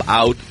map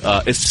out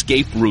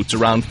escape routes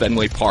around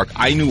Fenway Park.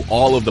 I knew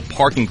all of the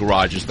parking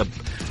garages,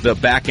 the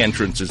back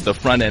entrances, the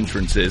front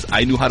entrances.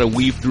 I knew how to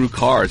weave through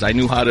cars. I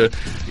knew how to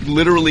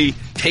literally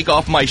take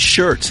off my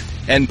shirt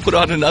and put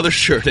on another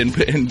shirt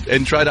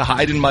and try to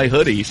hide in my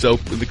hoodie so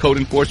the code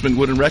enforcement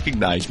wouldn't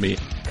recognize me.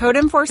 Code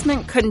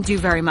enforcement couldn't do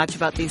very much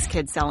about these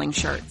kids selling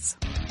shirts.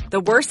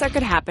 The worst that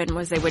could happen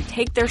was they would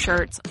take their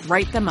shirts,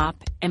 write them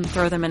up, and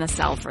throw them in a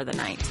cell for the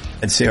night.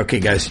 And say, okay,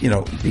 guys,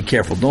 be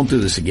careful. Don't do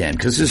this again,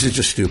 because this is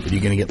just stupid.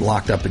 You're going to get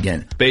locked up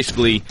again.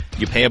 Basically,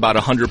 you pay about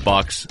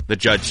 $100. The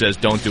judge says,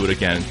 don't do it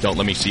again. Don't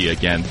let me see you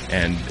again.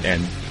 And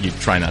you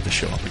try not to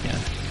show up again.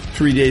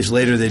 3 days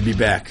later, they'd be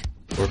back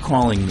or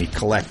calling me,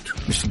 collect.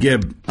 Mr.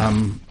 Gibb,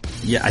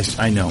 yeah,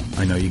 I know.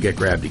 You get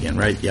grabbed again,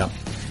 right? Yeah.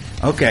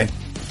 Okay.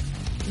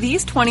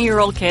 These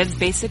 20-year-old kids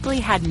basically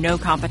had no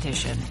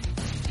competition,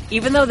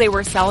 even though they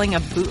were selling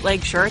a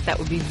bootleg shirt that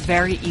would be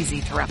very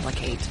easy to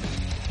replicate.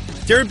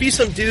 There would be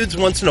some dudes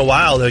once in a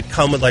while that would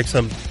come with like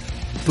some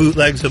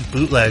bootlegs of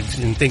bootlegs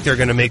and think they're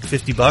going to make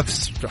 $50,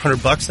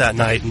 $100 that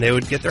night, and they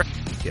would get their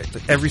kicked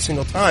every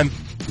single time.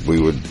 We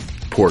would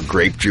pour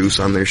grape juice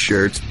on their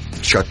shirts,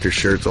 chuck their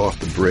shirts off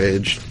the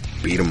bridge,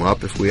 beat them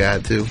up if we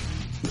had to.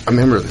 I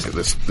remember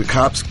this. The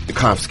cops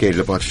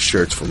confiscated a bunch of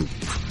shirts from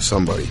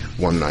somebody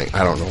one night.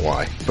 I don't know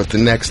why. But the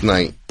next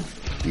night,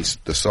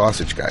 the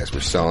sausage guys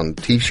were selling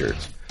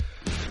T-shirts.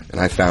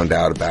 And I found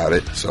out about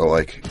it. So,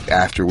 like,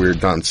 after we were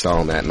done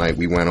selling that night,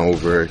 we went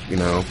over,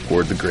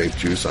 poured the grape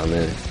juice on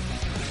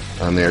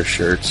their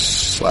shirts,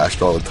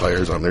 slashed all the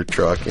tires on their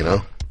truck,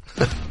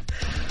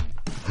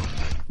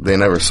 They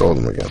never sold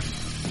them again.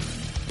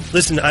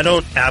 Listen, I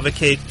don't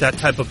advocate that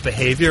type of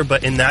behavior,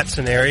 but in that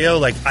scenario,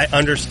 like, I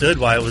understood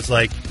why it was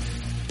like,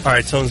 all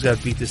right, someone's got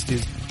to beat this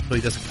dude so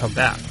he doesn't come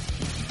back.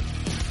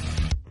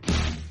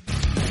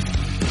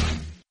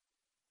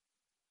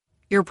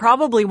 You're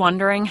probably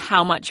wondering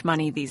how much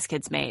money these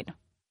kids made.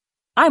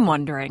 I'm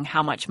wondering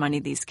how much money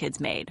these kids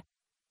made.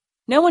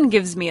 No one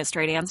gives me a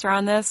straight answer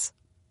on this,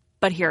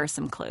 but here are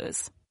some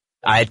clues.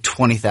 I had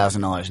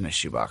 $20,000 in a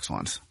shoebox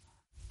once.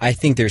 I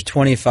think there's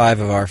 25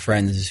 of our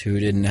friends who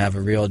didn't have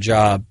a real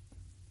job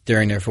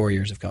during their 4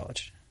 years of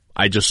college.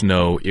 I just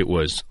know it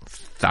was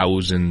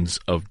thousands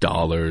of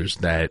dollars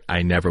that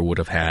I never would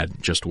have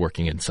had just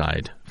working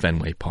inside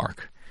Fenway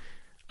Park.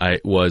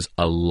 It was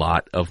a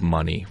lot of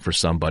money for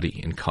somebody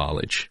in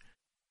college.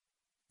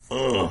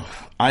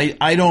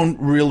 I don't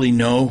really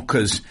know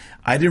because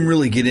I didn't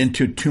really get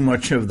into too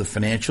much of the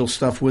financial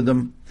stuff with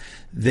them.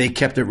 They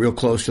kept it real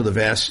close to the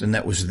vest, and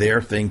that was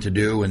their thing to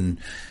do.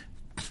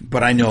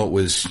 But I know it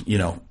was,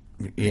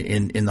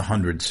 in the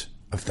hundreds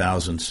of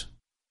thousands.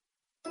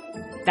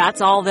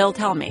 That's all they'll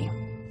tell me.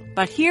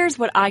 But here's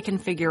what I can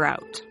figure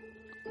out.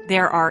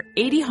 There are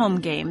 80 home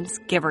games,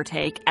 give or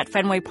take, at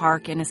Fenway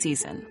Park in a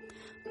season.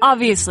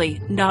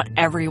 Obviously, not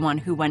everyone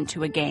who went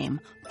to a game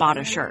bought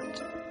a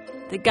shirt.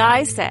 The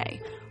guys say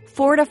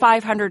 400 to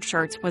 500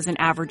 shirts was an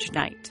average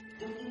night.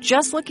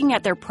 Just looking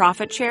at their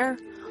profit share,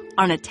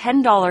 on a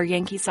 $10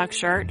 Yankee Suck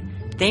shirt,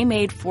 they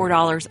made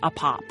 $4 a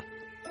pop.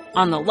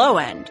 On the low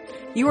end,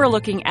 you are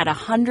looking at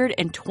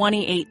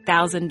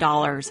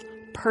 $128,000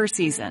 per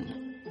season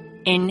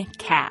in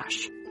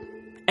cash.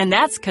 And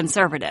that's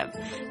conservative.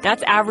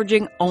 That's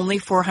averaging only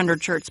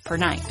 400 shirts per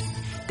night.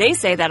 They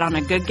say that on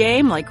a good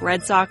game, like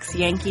Red Sox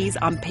Yankees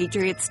on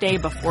Patriots Day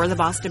before the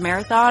Boston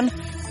Marathon,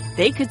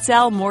 they could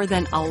sell more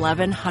than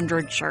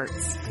 1,100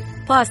 shirts.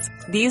 Plus,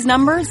 these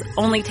numbers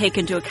only take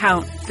into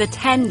account the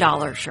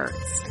 $10 shirts.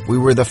 We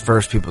were the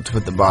first people to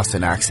put the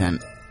Boston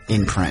accent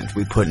in print.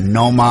 We put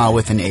Noma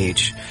with an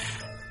H.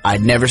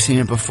 I'd never seen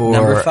it before.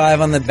 Number 5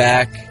 on the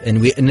back,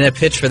 and the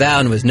pitch for that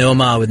one was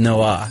Noma with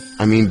no ah.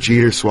 I mean,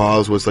 Jeter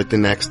Swallows was like the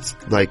next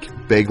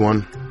big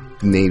one.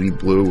 Navy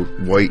blue,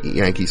 white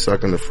Yankee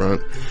Suck on the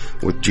front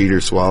with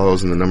Jeter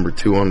Swallows and the number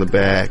 2 on the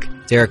back.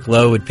 Derek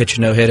Lowe would pitch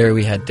a no-hitter.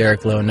 We had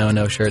Derek Lowe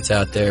no shirts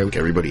out there.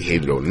 Everybody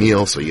hated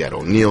O'Neill, so you had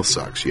O'Neill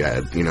Sucks. You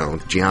had,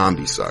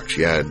 Giambi Sucks.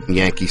 You had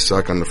Yankee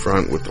Suck on the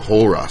front with the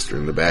whole roster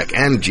in the back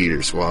and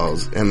Jeter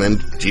Swallows. And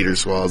then Jeter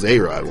Swallows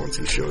A-Rod once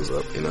he shows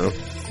up,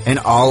 And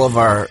all of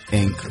our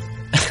ink,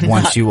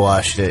 once you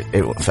washed it,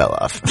 it fell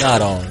off.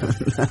 Not all of it.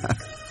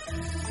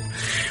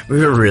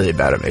 We were really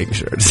bad at making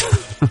shirts.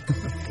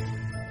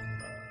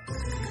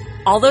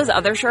 All those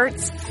other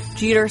shirts,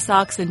 Jeter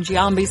Sucks and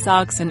Giambi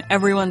Sucks and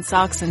Everyone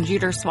Sucks and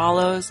Jeter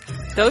Swallows,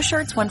 those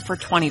shirts went for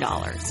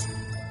 $20.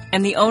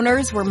 And the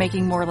owners were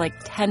making more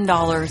like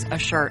 $10 a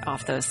shirt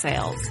off those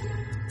sales.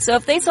 So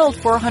if they sold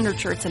 400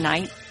 shirts a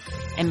night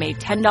and made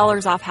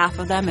 $10 off half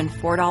of them and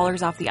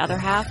 $4 off the other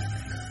half,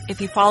 if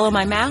you follow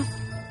my math,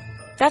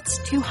 that's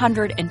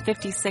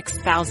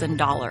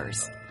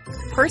 $256,000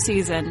 per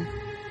season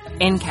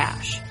in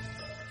cash.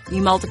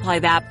 You multiply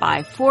that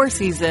by 4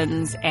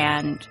 seasons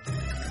and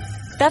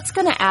That's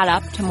going to add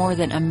up to more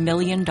than $1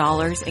 million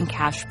in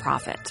cash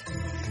profit.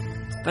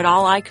 But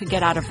all I could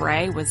get out of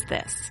Ray was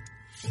this.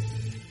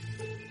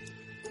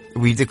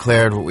 We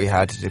declared what we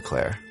had to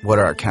declare, what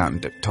our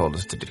accountant told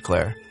us to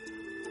declare.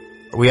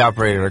 We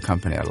operated our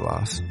company at a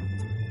loss.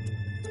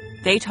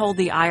 They told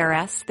the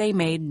IRS they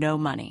made no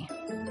money.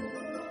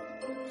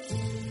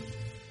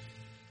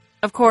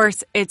 Of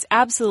course, it's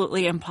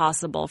absolutely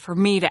impossible for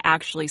me to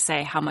actually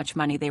say how much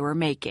money they were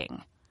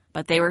making,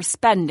 but they were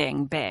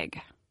spending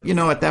big. You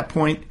know, at that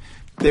point,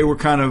 they were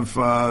kind of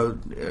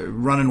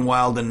running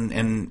wild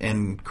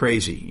and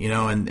crazy, you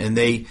know, and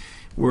they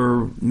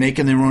were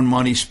making their own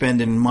money,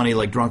 spending money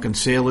like drunken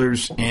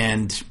sailors,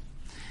 and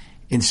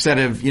instead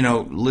of, you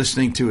know,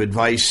 listening to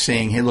advice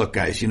saying, hey, look,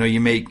 guys, you know,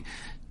 you make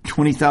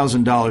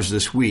 $20,000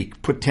 this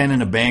week, put 10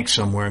 in a bank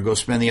somewhere and go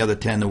spend the other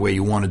 10 the way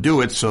you want to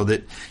do it so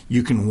that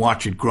you can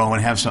watch it grow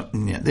and have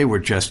something. Yeah, they were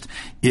just,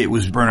 it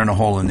was burning a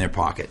hole in their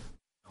pocket.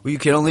 Well, you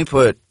can only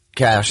put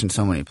cash in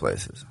so many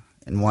places,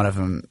 and one of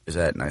them is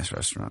at nice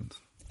restaurants.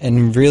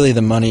 And really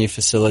the money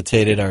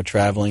facilitated our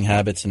traveling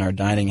habits and our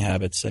dining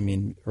habits. I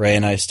mean, Ray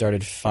and I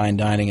started fine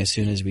dining as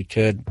soon as we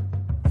could.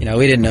 You know,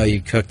 we didn't know you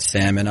cooked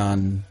salmon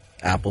on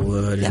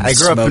Applewood. Yeah, and I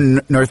grew up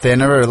in North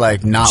Andover,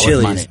 like, not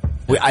Chili's. with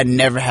money. I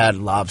never had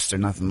lobster,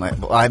 nothing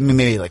like, well, I mean,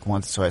 maybe like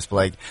once or twice,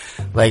 but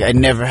like I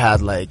never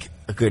had like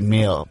a good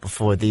meal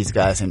before these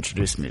guys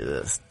introduced me to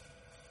this.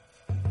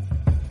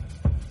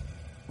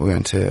 We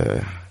went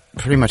to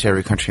pretty much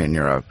every country in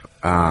Europe.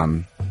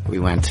 We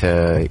went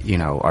to, you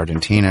know,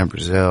 Argentina,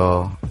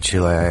 Brazil,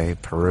 Chile,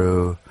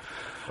 Peru,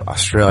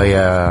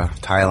 Australia,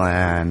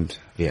 Thailand,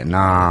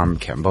 Vietnam,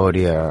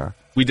 Cambodia.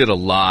 We did a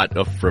lot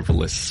of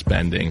frivolous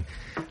spending.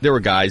 There were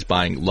guys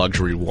buying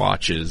luxury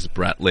watches,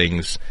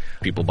 Breitlings,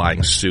 people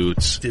buying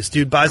suits. This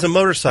dude buys a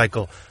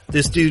motorcycle.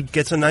 This dude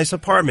gets a nice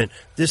apartment.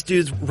 This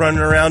dude's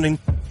running around in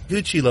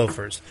Gucci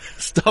loafers.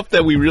 Stuff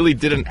that we really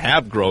didn't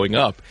have growing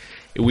up.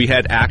 We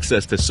had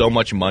access to so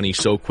much money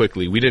so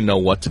quickly, we didn't know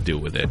what to do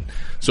with it.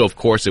 So, of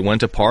course, it went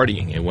to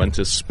partying. It went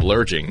to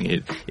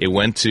splurging. It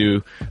went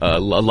to a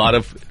lot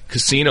of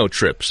casino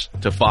trips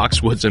to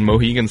Foxwoods and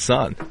Mohegan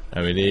Sun.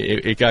 I mean,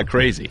 it got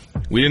crazy.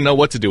 We didn't know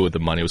what to do with the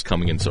money. It was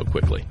coming in so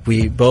quickly.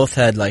 We both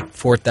had like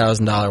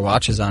 $4,000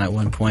 watches on at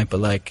one point, but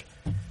like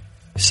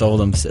sold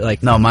them.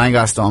 Like, no, mine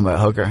got stolen by a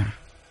hooker.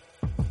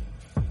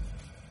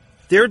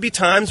 There would be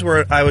times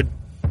where I would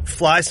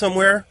fly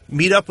somewhere,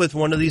 meet up with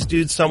one of these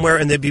dudes somewhere,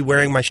 and they'd be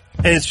wearing my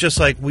and it's just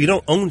like, we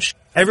don't own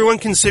Everyone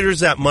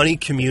considers that money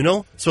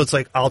communal, so it's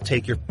like, I'll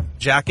take your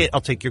jacket,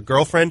 I'll take your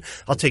girlfriend,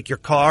 I'll take your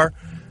car,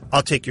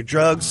 I'll take your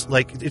drugs.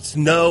 Like, there's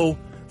no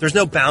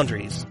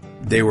boundaries.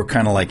 They were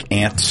kind of like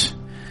ants.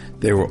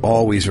 They were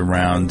always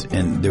around,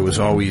 and there was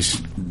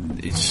always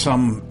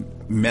some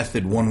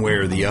method one way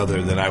or the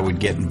other that I would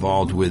get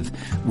involved with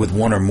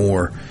one or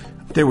more.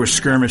 There were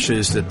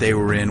skirmishes that they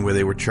were in where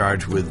they were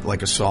charged with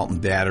like assault and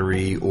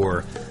battery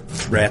or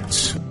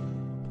threats.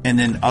 And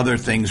then other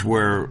things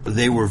where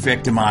they were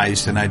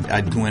victimized, and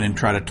I'd go in and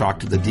try to talk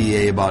to the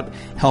DA about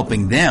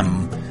helping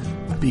them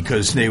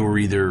because they were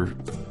either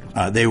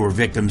they were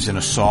victims in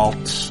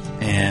assaults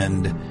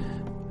and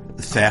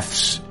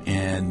thefts,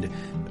 and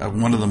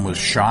one of them was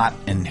shot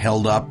and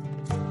held up.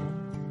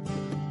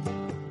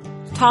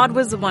 Todd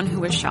was the one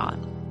who was shot.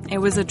 It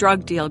was a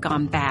drug deal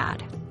gone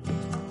bad.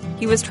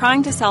 He was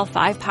trying to sell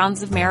 5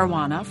 pounds of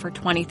marijuana for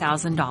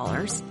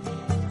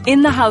 $20,000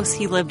 in the house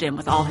he lived in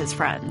with all his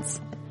friends.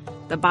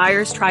 The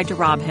buyers tried to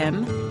rob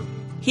him.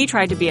 He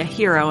tried to be a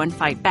hero and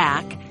fight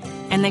back,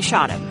 and they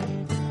shot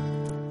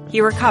him.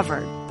 He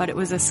recovered, but it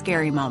was a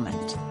scary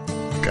moment.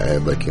 I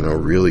had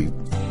really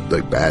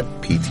bad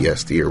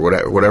PTSD or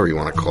whatever you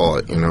want to call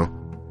it, you know.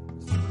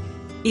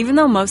 Even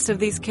though most of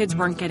these kids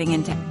weren't getting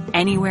into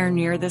anywhere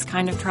near this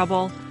kind of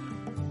trouble,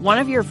 one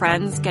of your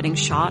friends getting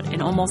shot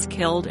and almost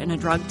killed in a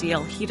drug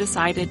deal he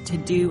decided to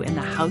do in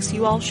the house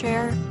you all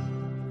share,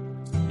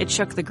 it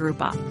shook the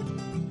group up.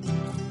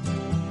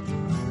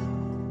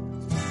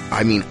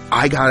 I mean,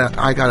 I got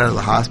out of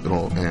the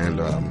hospital,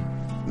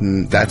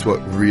 and that's what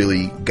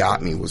really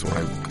got me was when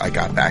I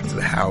got back to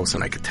the house,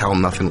 and I could tell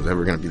nothing was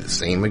ever going to be the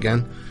same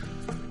again.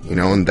 You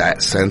know, and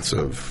that sense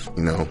of,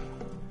 you know,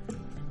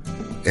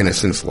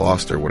 innocence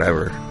lost or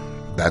whatever,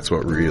 that's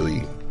what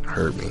really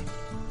hurt me.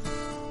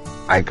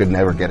 I could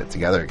never get it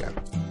together again.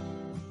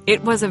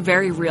 It was a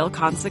very real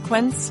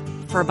consequence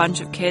for a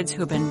bunch of kids who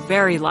have been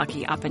very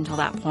lucky up until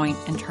that point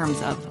in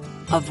terms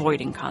of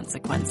avoiding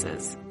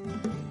consequences.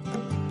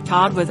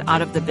 Todd was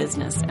out of the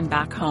business and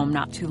back home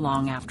not too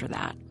long after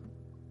that.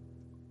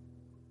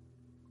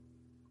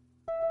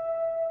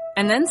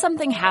 And then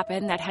something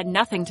happened that had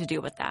nothing to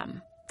do with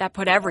them, that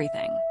put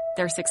everything,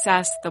 their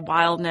success, the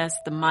wildness,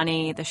 the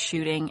money, the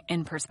shooting,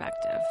 in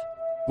perspective.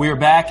 We are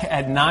back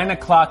at 9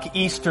 o'clock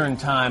Eastern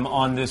time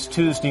on this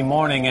Tuesday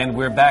morning, and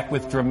we're back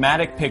with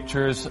dramatic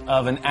pictures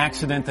of an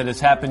accident that has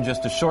happened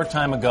just a short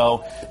time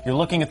ago. You're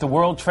looking at the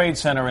World Trade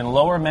Center in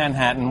Lower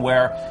Manhattan,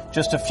 where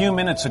just a few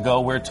minutes ago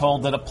we're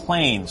told that a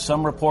plane,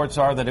 some reports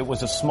are that it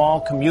was a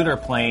small commuter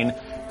plane,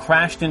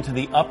 crashed into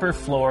the upper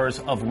floors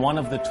of one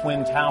of the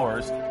Twin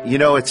Towers. You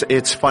know,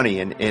 it's funny.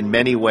 In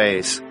many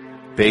ways,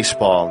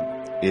 baseball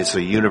is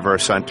a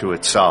universe unto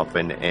itself,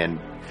 and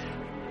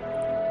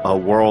a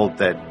world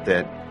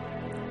that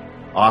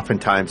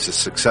oftentimes is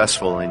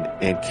successful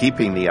in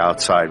keeping the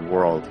outside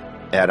world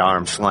at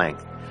arm's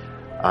length.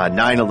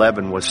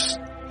 9/11 was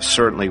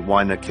certainly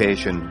one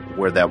occasion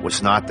where that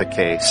was not the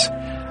case.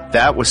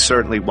 That was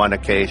certainly one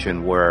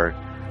occasion where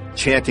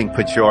chanting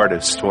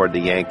pejoratives toward the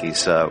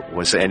Yankees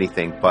was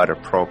anything but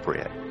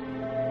appropriate.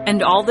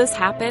 And all this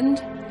happened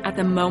at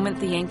the moment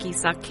the Yankee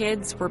Suck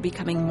Kids were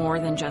becoming more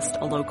than just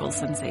a local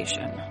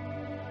sensation.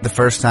 The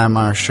first time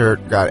our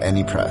shirt got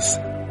any press.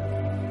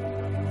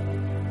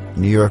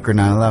 New Yorker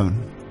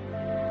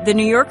 9/11. The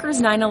New Yorker's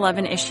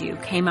 9/11 issue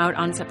came out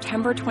on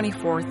September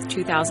 24th,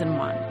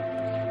 2001.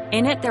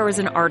 In it, there was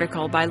an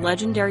article by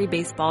legendary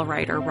baseball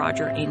writer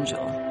Roger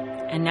Angell,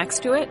 and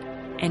next to it,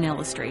 an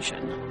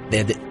illustration. They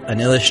had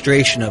an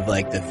illustration of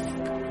like the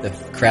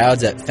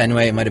crowds at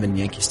Fenway. It might have been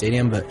Yankee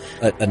Stadium, but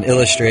an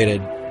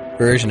illustrated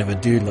version of a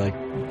dude like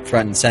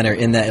front and center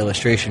in that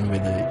illustration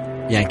with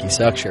a Yankee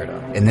Suck shirt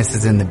on. And this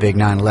is in the big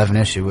 9/11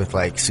 issue with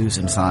like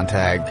Susan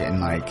Sontag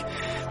and like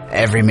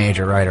every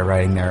major writer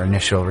writing their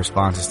initial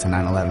responses to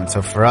 9/11.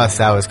 So for us,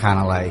 that was kind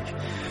of like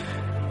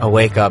a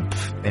wake up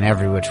in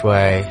every which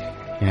way.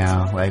 You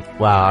know, like,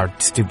 wow, our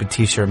stupid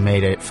t-shirt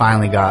made it,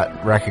 finally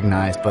got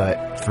recognized,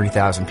 but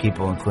 3,000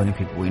 people, including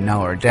people we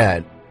know, are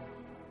dead.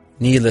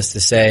 Needless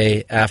to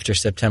say, after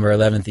September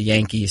 11th, the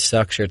Yankee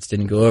Suck shirts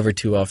didn't go over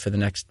too well for the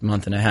next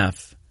month and a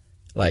half.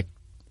 Like,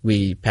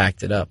 we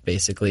packed it up,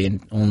 basically,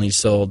 and only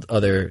sold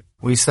other...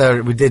 We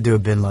did do a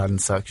Bin Laden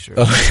Suck shirt.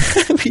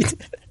 Oh, we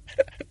did.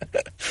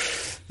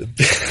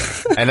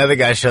 Another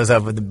guy shows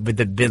up with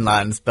the Bin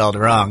Laden spelled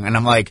wrong, and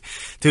I'm like,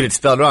 dude, it's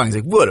spelled wrong. He's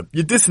like, what?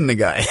 You're dissing the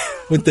guy.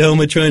 What the hell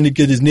am I trying to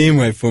get his name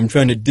right for? I'm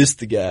trying to diss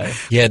the guy.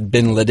 He had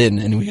Bin Laden,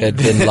 and we had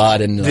Bin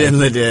Laden. Bin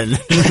Laden.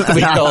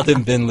 We called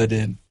him Bin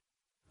Laden.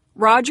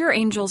 Roger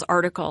Angell's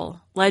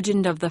article,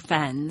 Legend of the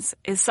Fens,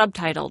 is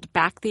subtitled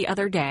Back the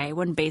Other Day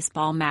When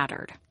Baseball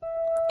Mattered.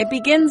 It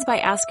begins by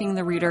asking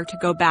the reader to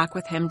go back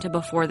with him to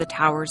before the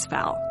towers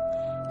fell,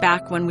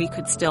 back when we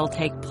could still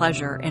take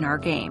pleasure in our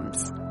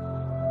games.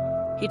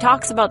 He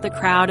talks about the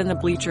crowd in the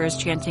bleachers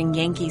chanting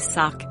Yankee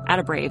Suck at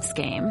a Braves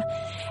game,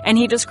 and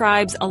he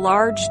describes a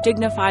large,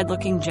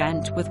 dignified-looking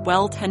gent with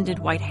well-tended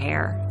white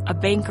hair, a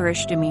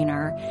bankerish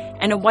demeanor,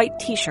 and a white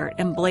t-shirt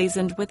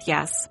emblazoned with,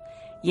 yes,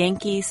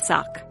 Yankee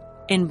Suck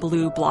in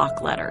blue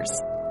block letters.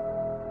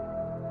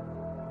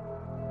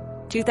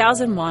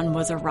 2001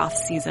 was a rough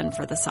season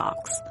for the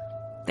Sox.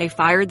 They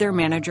fired their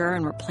manager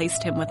and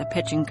replaced him with a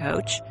pitching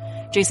coach.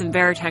 Jason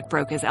Varitek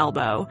broke his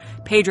elbow,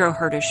 Pedro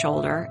hurt his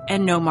shoulder,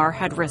 and Nomar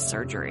had wrist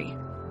surgery.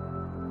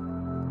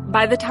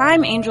 By the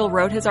time Angell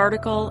wrote his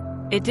article,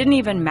 it didn't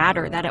even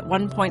matter that at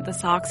one point the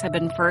Sox had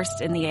been first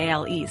in the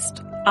AL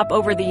East, up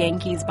over the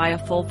Yankees by a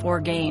full 4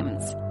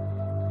 games.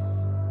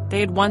 They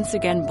had once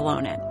again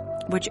blown it,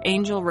 which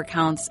Angell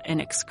recounts in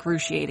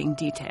excruciating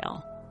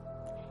detail.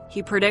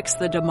 He predicts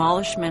the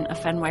demolishment of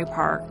Fenway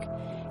Park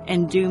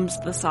and dooms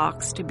the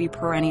Sox to be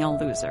perennial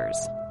losers.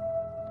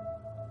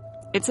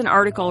 It's an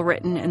article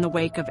written in the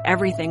wake of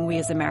everything we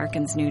as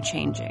Americans knew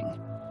changing.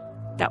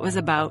 That was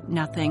about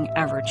nothing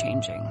ever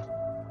changing.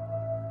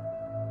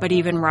 But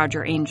even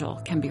Roger Angell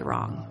can be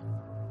wrong.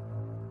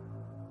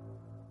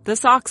 The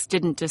Sox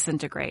didn't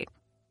disintegrate.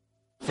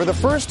 For the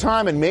first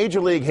time in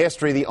Major League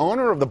history, the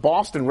owner of the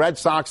Boston Red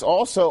Sox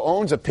also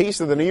owns a piece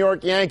of the New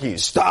York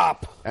Yankees.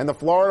 Stop! And the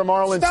Florida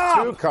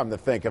Marlins, too, come to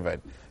think of it.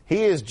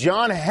 He is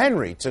John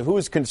Henry, to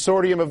whose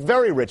consortium of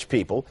very rich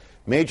people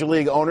Major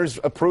League owners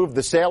approved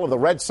the sale of the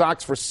Red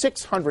Sox for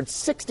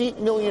 $660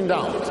 million.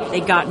 They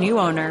got new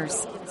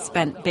owners,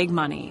 spent big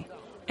money,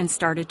 and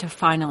started to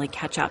finally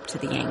catch up to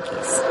the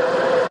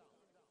Yankees.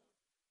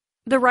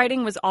 The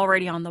writing was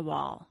already on the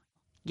wall.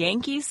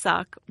 Yankee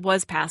Suck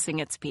was passing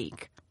its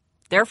peak.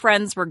 Their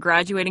friends were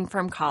graduating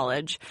from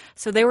college,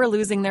 so they were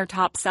losing their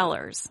top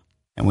sellers.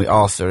 And we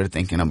all started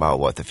thinking about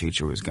what the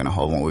future was going to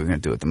hold, what we were going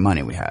to do with the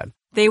money we had.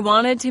 They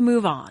wanted to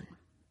move on.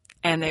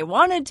 And they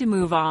wanted to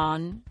move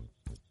on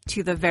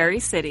to the very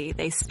city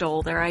they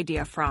stole their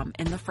idea from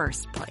in the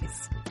first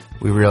place.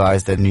 We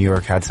realized that New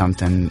York had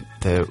something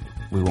that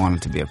we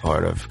wanted to be a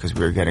part of because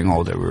we were getting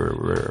older. We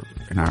were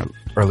in our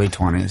early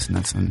 20s, and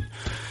that's when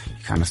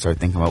you kind of start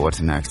thinking about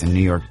what's next. And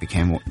New York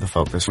became the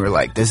focus. We were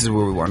like, this is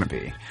where we want to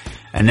be.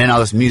 And then all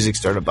this music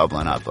started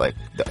bubbling up, like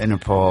the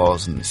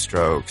Interpols and the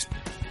Strokes.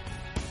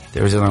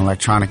 There was an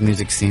electronic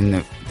music scene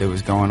that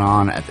was going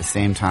on at the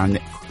same time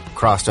that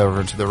crossed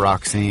over into the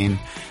rock scene.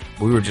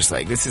 We were just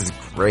like, this is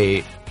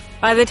great.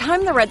 By the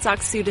time the Red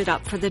Sox suited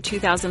up for the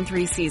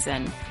 2003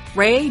 season,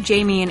 Ray,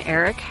 Jamie, and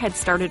Eric had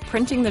started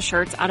printing the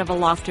shirts out of a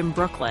loft in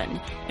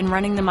Brooklyn and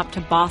running them up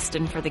to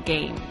Boston for the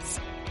games.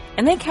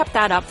 And they kept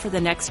that up for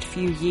the next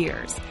few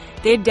years.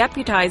 They had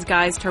deputized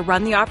guys to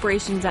run the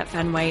operations at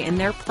Fenway in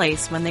their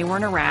place when they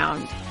weren't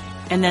around,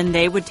 and then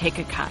they would take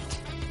a cut.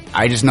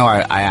 I just know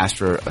I asked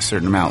for a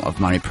certain amount of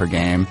money per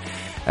game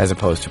as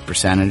opposed to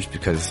percentage,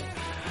 because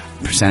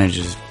percentage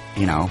is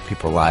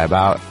people lie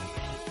about.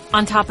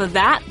 On top of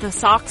that, the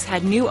Sox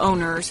had new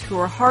owners who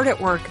were hard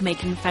at work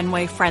making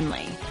Fenway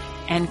friendly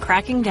and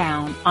cracking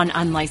down on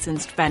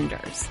unlicensed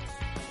vendors.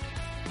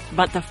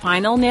 But the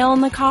final nail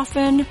in the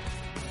coffin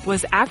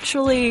was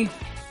actually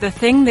the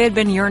thing they'd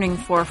been yearning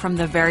for from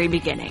the very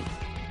beginning.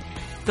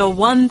 The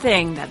one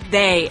thing that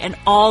they and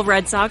all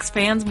Red Sox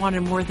fans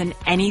wanted more than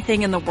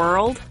anything in the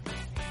world,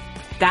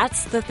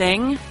 that's the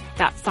thing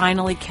that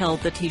finally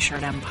killed the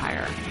T-shirt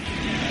empire.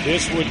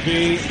 This would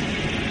be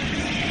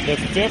the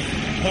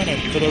 5th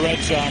pennant for the Red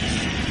Sox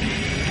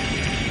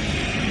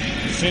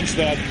since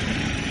that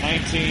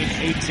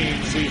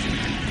 1918 season.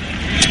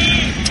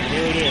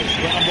 Here it is.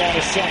 Ground ball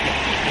to second.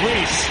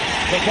 Reese.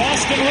 The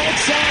Boston Red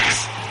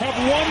Sox have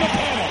won the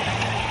pennant.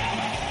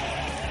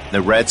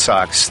 The Red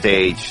Sox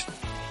staged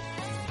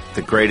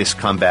the greatest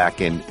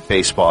comeback in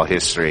baseball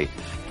history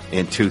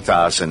in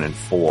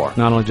 2004.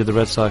 Not only did the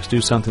Red Sox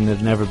do something that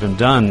had never been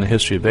done in the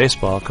history of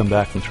baseball, come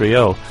back from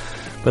 3-0,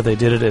 but they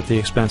did it at the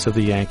expense of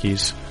the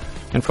Yankees.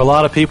 And for a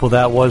lot of people,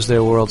 that was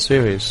their World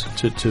Series.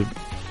 To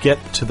get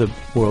to the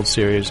World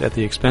Series at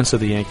the expense of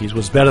the Yankees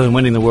was better than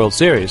winning the World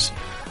Series.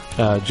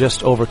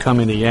 Just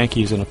overcoming the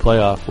Yankees in a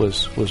playoff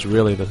was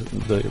really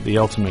the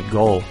ultimate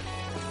goal.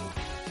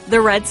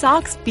 The Red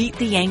Sox beat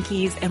the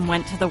Yankees and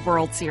went to the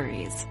World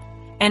Series.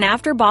 And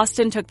after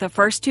Boston took the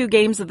first 2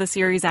 games of the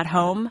series at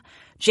home,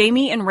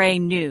 Jamie and Ray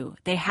knew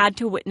they had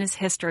to witness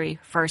history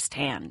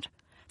firsthand.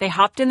 They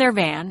hopped in their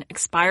van,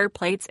 expired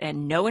plates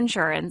and no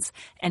insurance,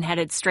 and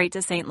headed straight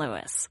to St.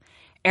 Louis.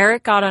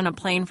 Eric got on a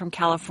plane from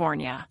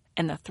California,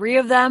 and the 3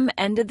 of them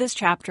ended this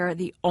chapter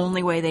the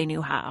only way they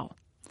knew how,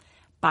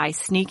 by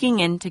sneaking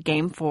into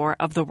Game 4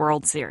 of the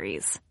World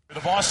Series. The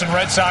Boston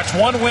Red Sox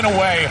 1 win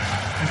away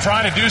from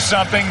trying to do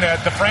something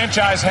that the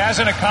franchise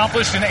hasn't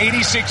accomplished in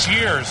 86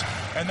 years.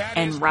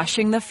 And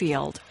rushing the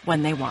field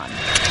when they won.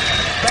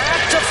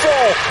 Back to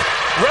full.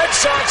 Red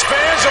Sox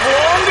fans have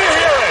longed to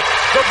hear it.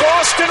 The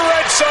Boston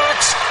Red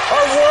Sox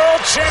are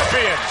world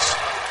champions.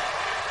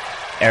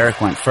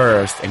 Eric went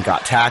first and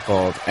got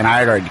tackled, and I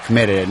had already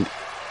committed,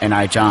 and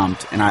I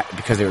jumped, and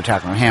because they were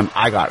tackling him,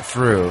 I got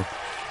through,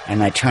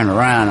 and I turn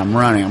around, I'm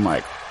running, I'm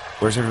like,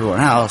 where's everyone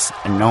else?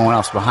 And no one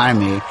else behind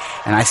me.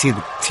 And I see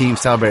the team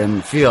celebrating in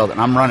the field, and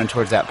I'm running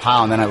towards that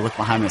pile, and then I look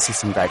behind me and see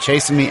some guy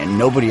chasing me, and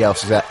nobody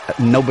else,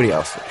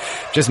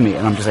 just me.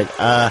 And I'm just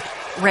like,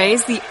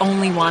 Ray's the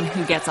only one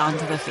who gets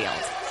onto the field,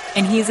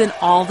 and he's in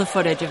all the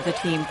footage of the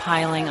team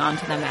piling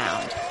onto the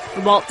mound.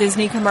 The Walt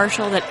Disney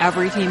commercial that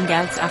every team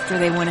gets after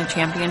they win a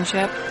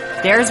championship,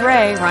 there's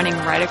Ray running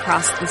right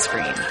across the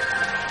screen.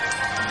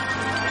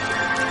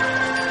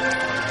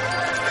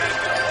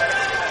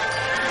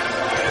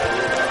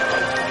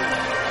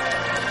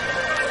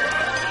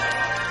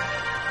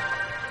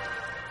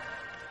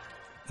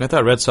 I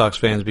thought Red Sox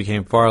fans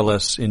became far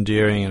less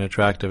endearing and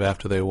attractive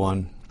after they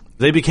won.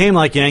 They became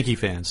like Yankee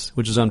fans,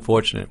 which is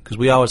unfortunate, because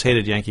we always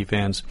hated Yankee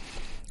fans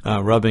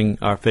rubbing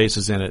our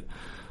faces in it.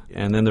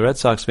 And then the Red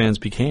Sox fans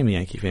became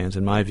Yankee fans,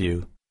 in my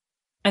view.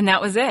 And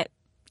that was it.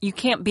 You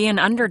can't be an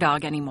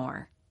underdog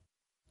anymore.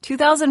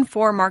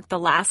 2004 marked the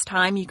last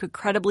time you could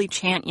credibly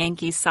chant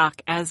Yankees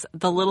suck as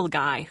the little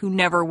guy who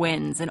never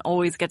wins and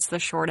always gets the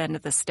short end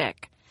of the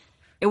stick.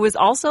 It was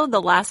also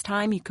the last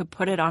time you could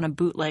put it on a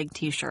bootleg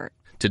T-shirt.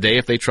 Today,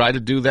 if they try to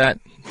do that,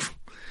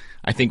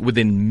 I think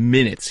within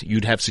minutes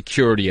you'd have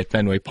security at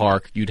Fenway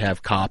Park. You'd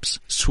have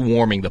cops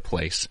swarming the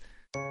place.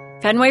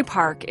 Fenway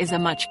Park is a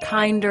much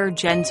kinder,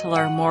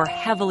 gentler, more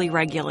heavily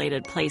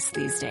regulated place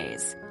these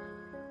days.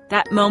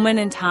 That moment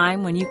in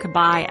time when you could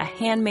buy a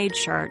handmade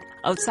shirt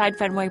outside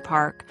Fenway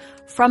Park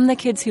from the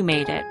kids who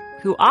made it,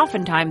 who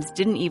oftentimes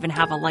didn't even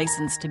have a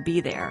license to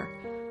be there,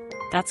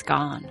 that's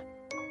gone.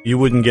 You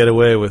wouldn't get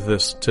away with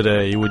this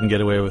today. You wouldn't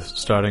get away with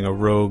starting a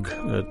rogue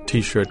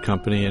T-shirt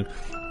company, and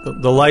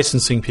the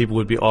licensing people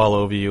would be all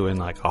over you in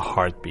like a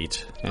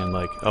heartbeat. And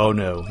like, oh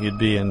no, you'd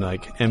be in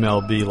like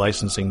MLB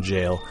licensing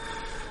jail.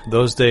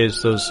 Those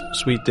days, those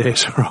sweet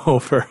days are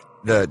over.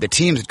 The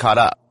teams had caught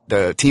up.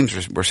 The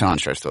teams were selling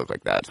shirts that looked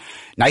like that.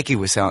 Nike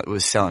was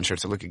selling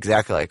shirts that look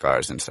exactly like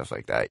ours and stuff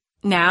like that.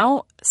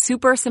 Now,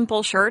 super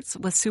simple shirts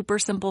with super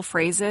simple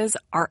phrases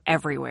are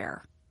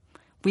everywhere.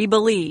 We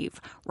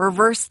believe,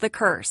 reverse the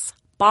curse,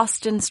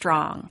 Boston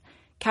strong.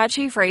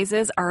 Catchy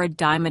phrases are a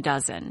dime a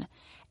dozen.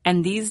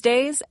 And these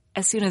days,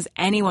 as soon as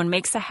anyone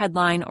makes a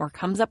headline or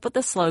comes up with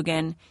a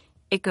slogan,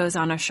 it goes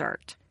on a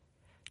shirt.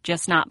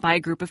 Just not by a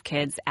group of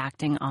kids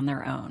acting on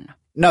their own.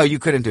 No, you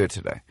couldn't do it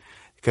today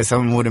because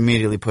someone would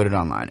immediately put it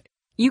online.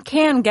 You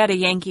can get a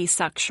Yankee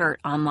Suck shirt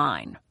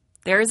online.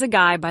 There is a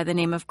guy by the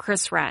name of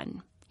Chris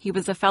Wren. He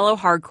was a fellow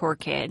hardcore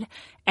kid,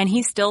 and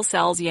he still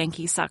sells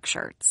Yankee Suck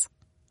shirts.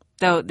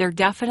 Though they're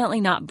definitely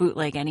not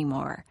bootleg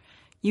anymore.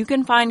 You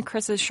can find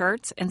Chris's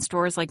shirts in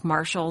stores like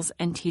Marshall's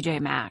and TJ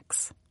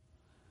Maxx.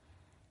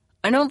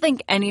 I don't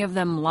think any of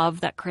them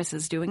love that Chris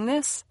is doing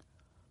this,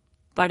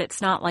 but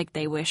it's not like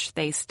they wish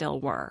they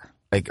still were.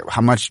 Like,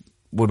 how much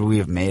would we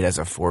have made as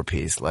a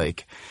 4-piece,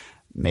 like,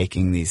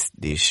 making these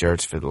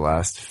shirts for the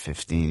last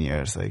 15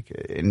 years? Like,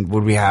 and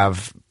would we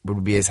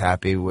be as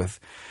happy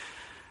with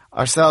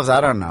Ourselves,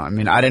 I don't know. I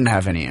mean, I didn't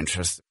have any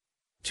interest.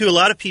 To a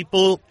lot of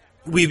people,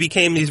 we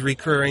became these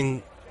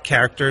recurring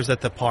characters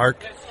at the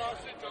park.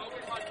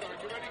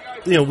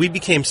 You know, we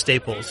became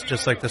staples,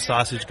 just like the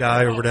sausage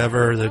guy or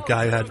whatever, the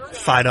guy who had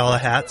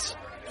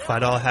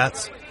 $5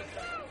 hats.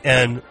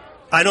 And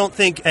I don't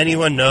think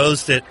anyone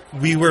knows that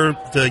we were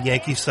the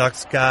Yankee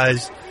Sucks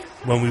guys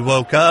when we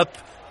woke up,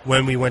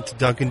 when we went to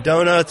Dunkin'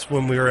 Donuts,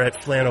 when we were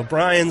at Flan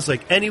O'Brien's.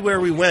 Like, anywhere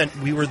we went,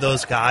 we were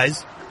those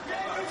guys.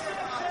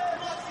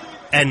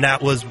 And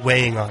that was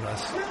weighing on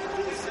us.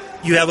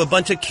 You have a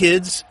bunch of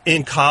kids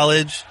in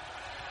college,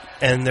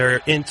 and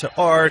they're into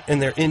art,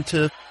 and they're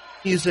into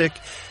music,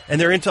 and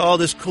they're into all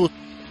this cool.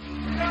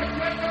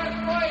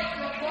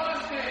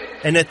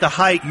 And at the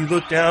height, you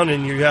look down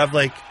and you have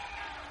like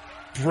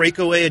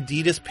breakaway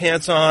Adidas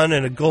pants on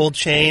and a gold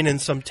chain and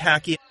some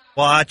tacky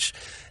watch,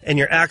 and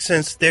your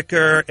accent's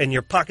thicker and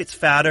your pocket's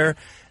fatter,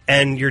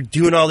 and you're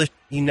doing all this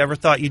you never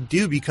thought you'd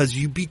do because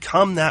you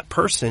become that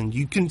person.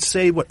 You can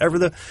say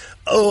whatever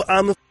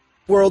I'm a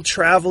world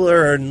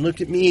traveler and look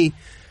at me,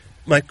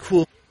 my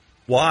cool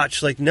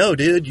watch. Like, no,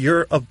 dude,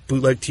 you're a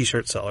bootleg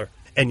t-shirt seller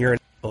and you're an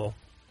asshole.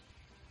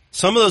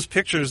 Some of those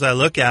pictures I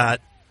look at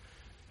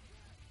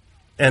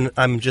and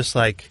I'm just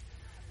like,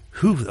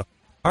 who the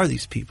are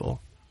these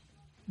people?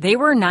 They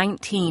were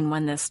 19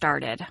 when this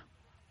started.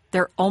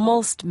 They're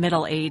almost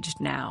middle-aged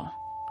now.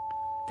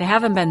 They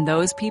haven't been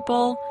those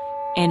people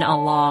in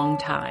a long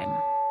time.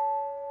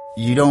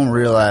 You don't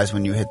realize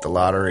when you hit the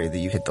lottery that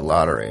you hit the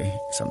lottery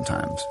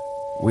sometimes.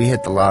 We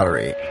hit the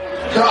lottery.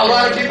 A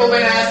lot of people have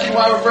been asking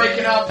why we're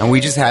breaking up. And we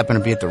just happen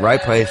to be at the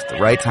right place, at the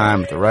right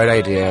time, with the right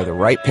idea, the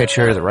right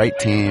pitcher, the right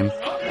team.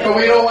 But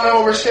we don't want to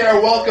overstay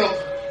our welcome.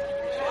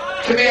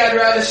 To me, I'd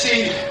rather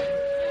see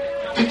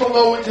people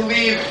know when to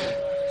leave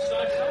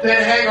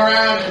than hang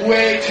around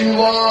way too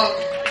long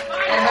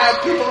and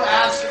have people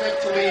ask them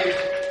to leave.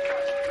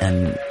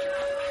 And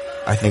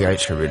I think I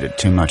attributed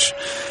too much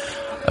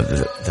of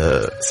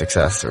the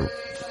success or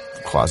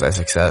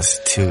quasi-success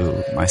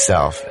to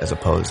myself as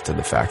opposed to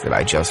the fact that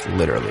I just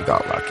literally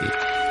got lucky.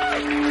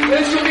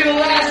 This will be the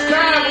last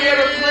time we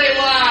ever play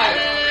live,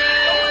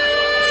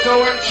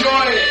 so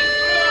enjoy it.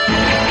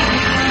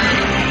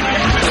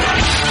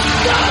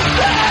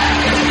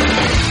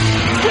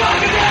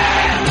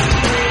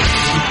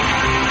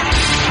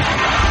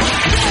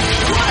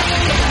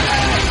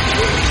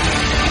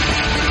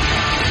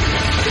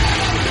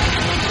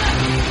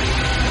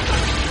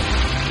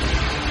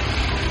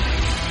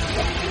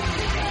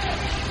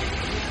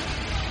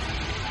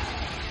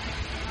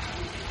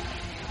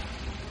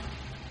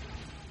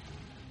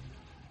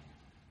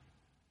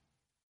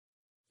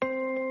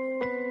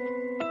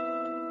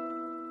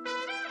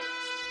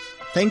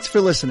 Thanks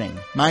for listening.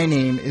 My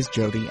name is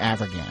Jody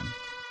Avirgan.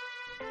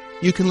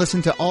 You can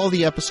listen to all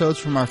the episodes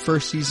from our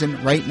first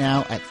season right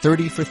now at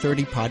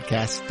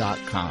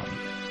 30for30podcast.com.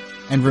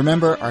 And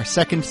remember, our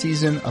second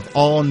season of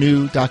all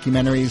new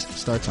documentaries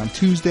starts on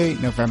Tuesday,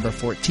 November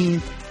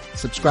 14th.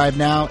 Subscribe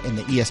now in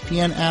the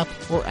ESPN app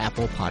or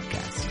Apple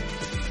Podcasts.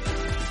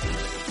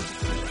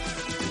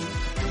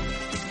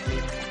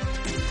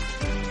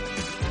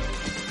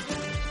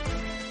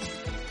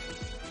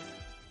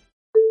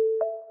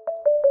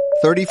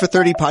 "30 for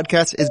 30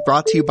 Podcast is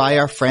brought to you by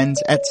our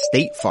friends at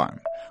State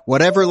Farm.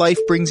 Whatever life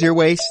brings your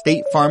way,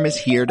 State Farm is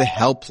here to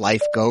help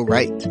life go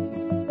right.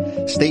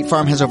 State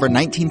Farm has over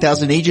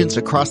 19,000 agents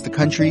across the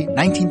country.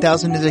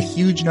 19,000 is a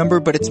huge number,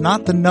 but it's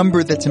not the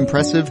number that's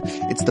impressive.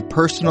 It's the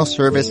personal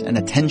service and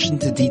attention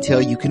to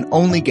detail you can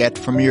only get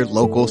from your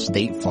local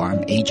State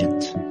Farm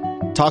agent.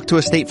 Talk to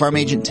a State Farm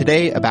agent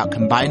today about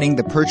combining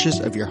the purchase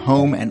of your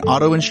home and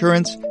auto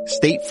insurance.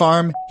 State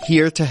Farm,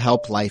 here to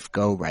help life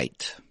go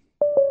right."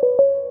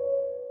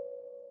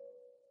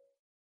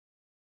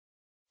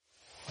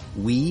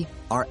 We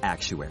are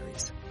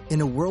actuaries. In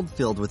a world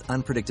filled with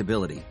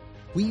unpredictability,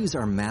 we use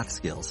our math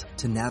skills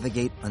to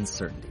navigate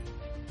uncertainty.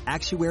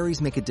 Actuaries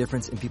make a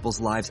difference in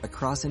people's lives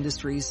across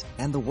industries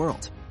and the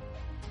world.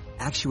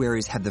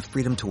 Actuaries have the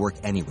freedom to work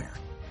anywhere,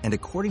 and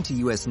according to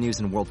U.S.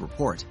 News & World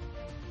Report,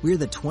 we're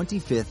the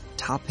 25th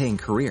top-paying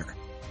career.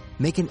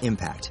 Make an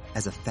impact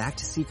as a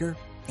fact seeker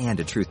and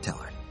a truth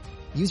teller.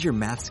 Use your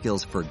math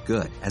skills for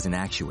good as an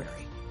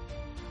actuary.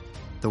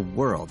 The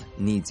world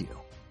needs you.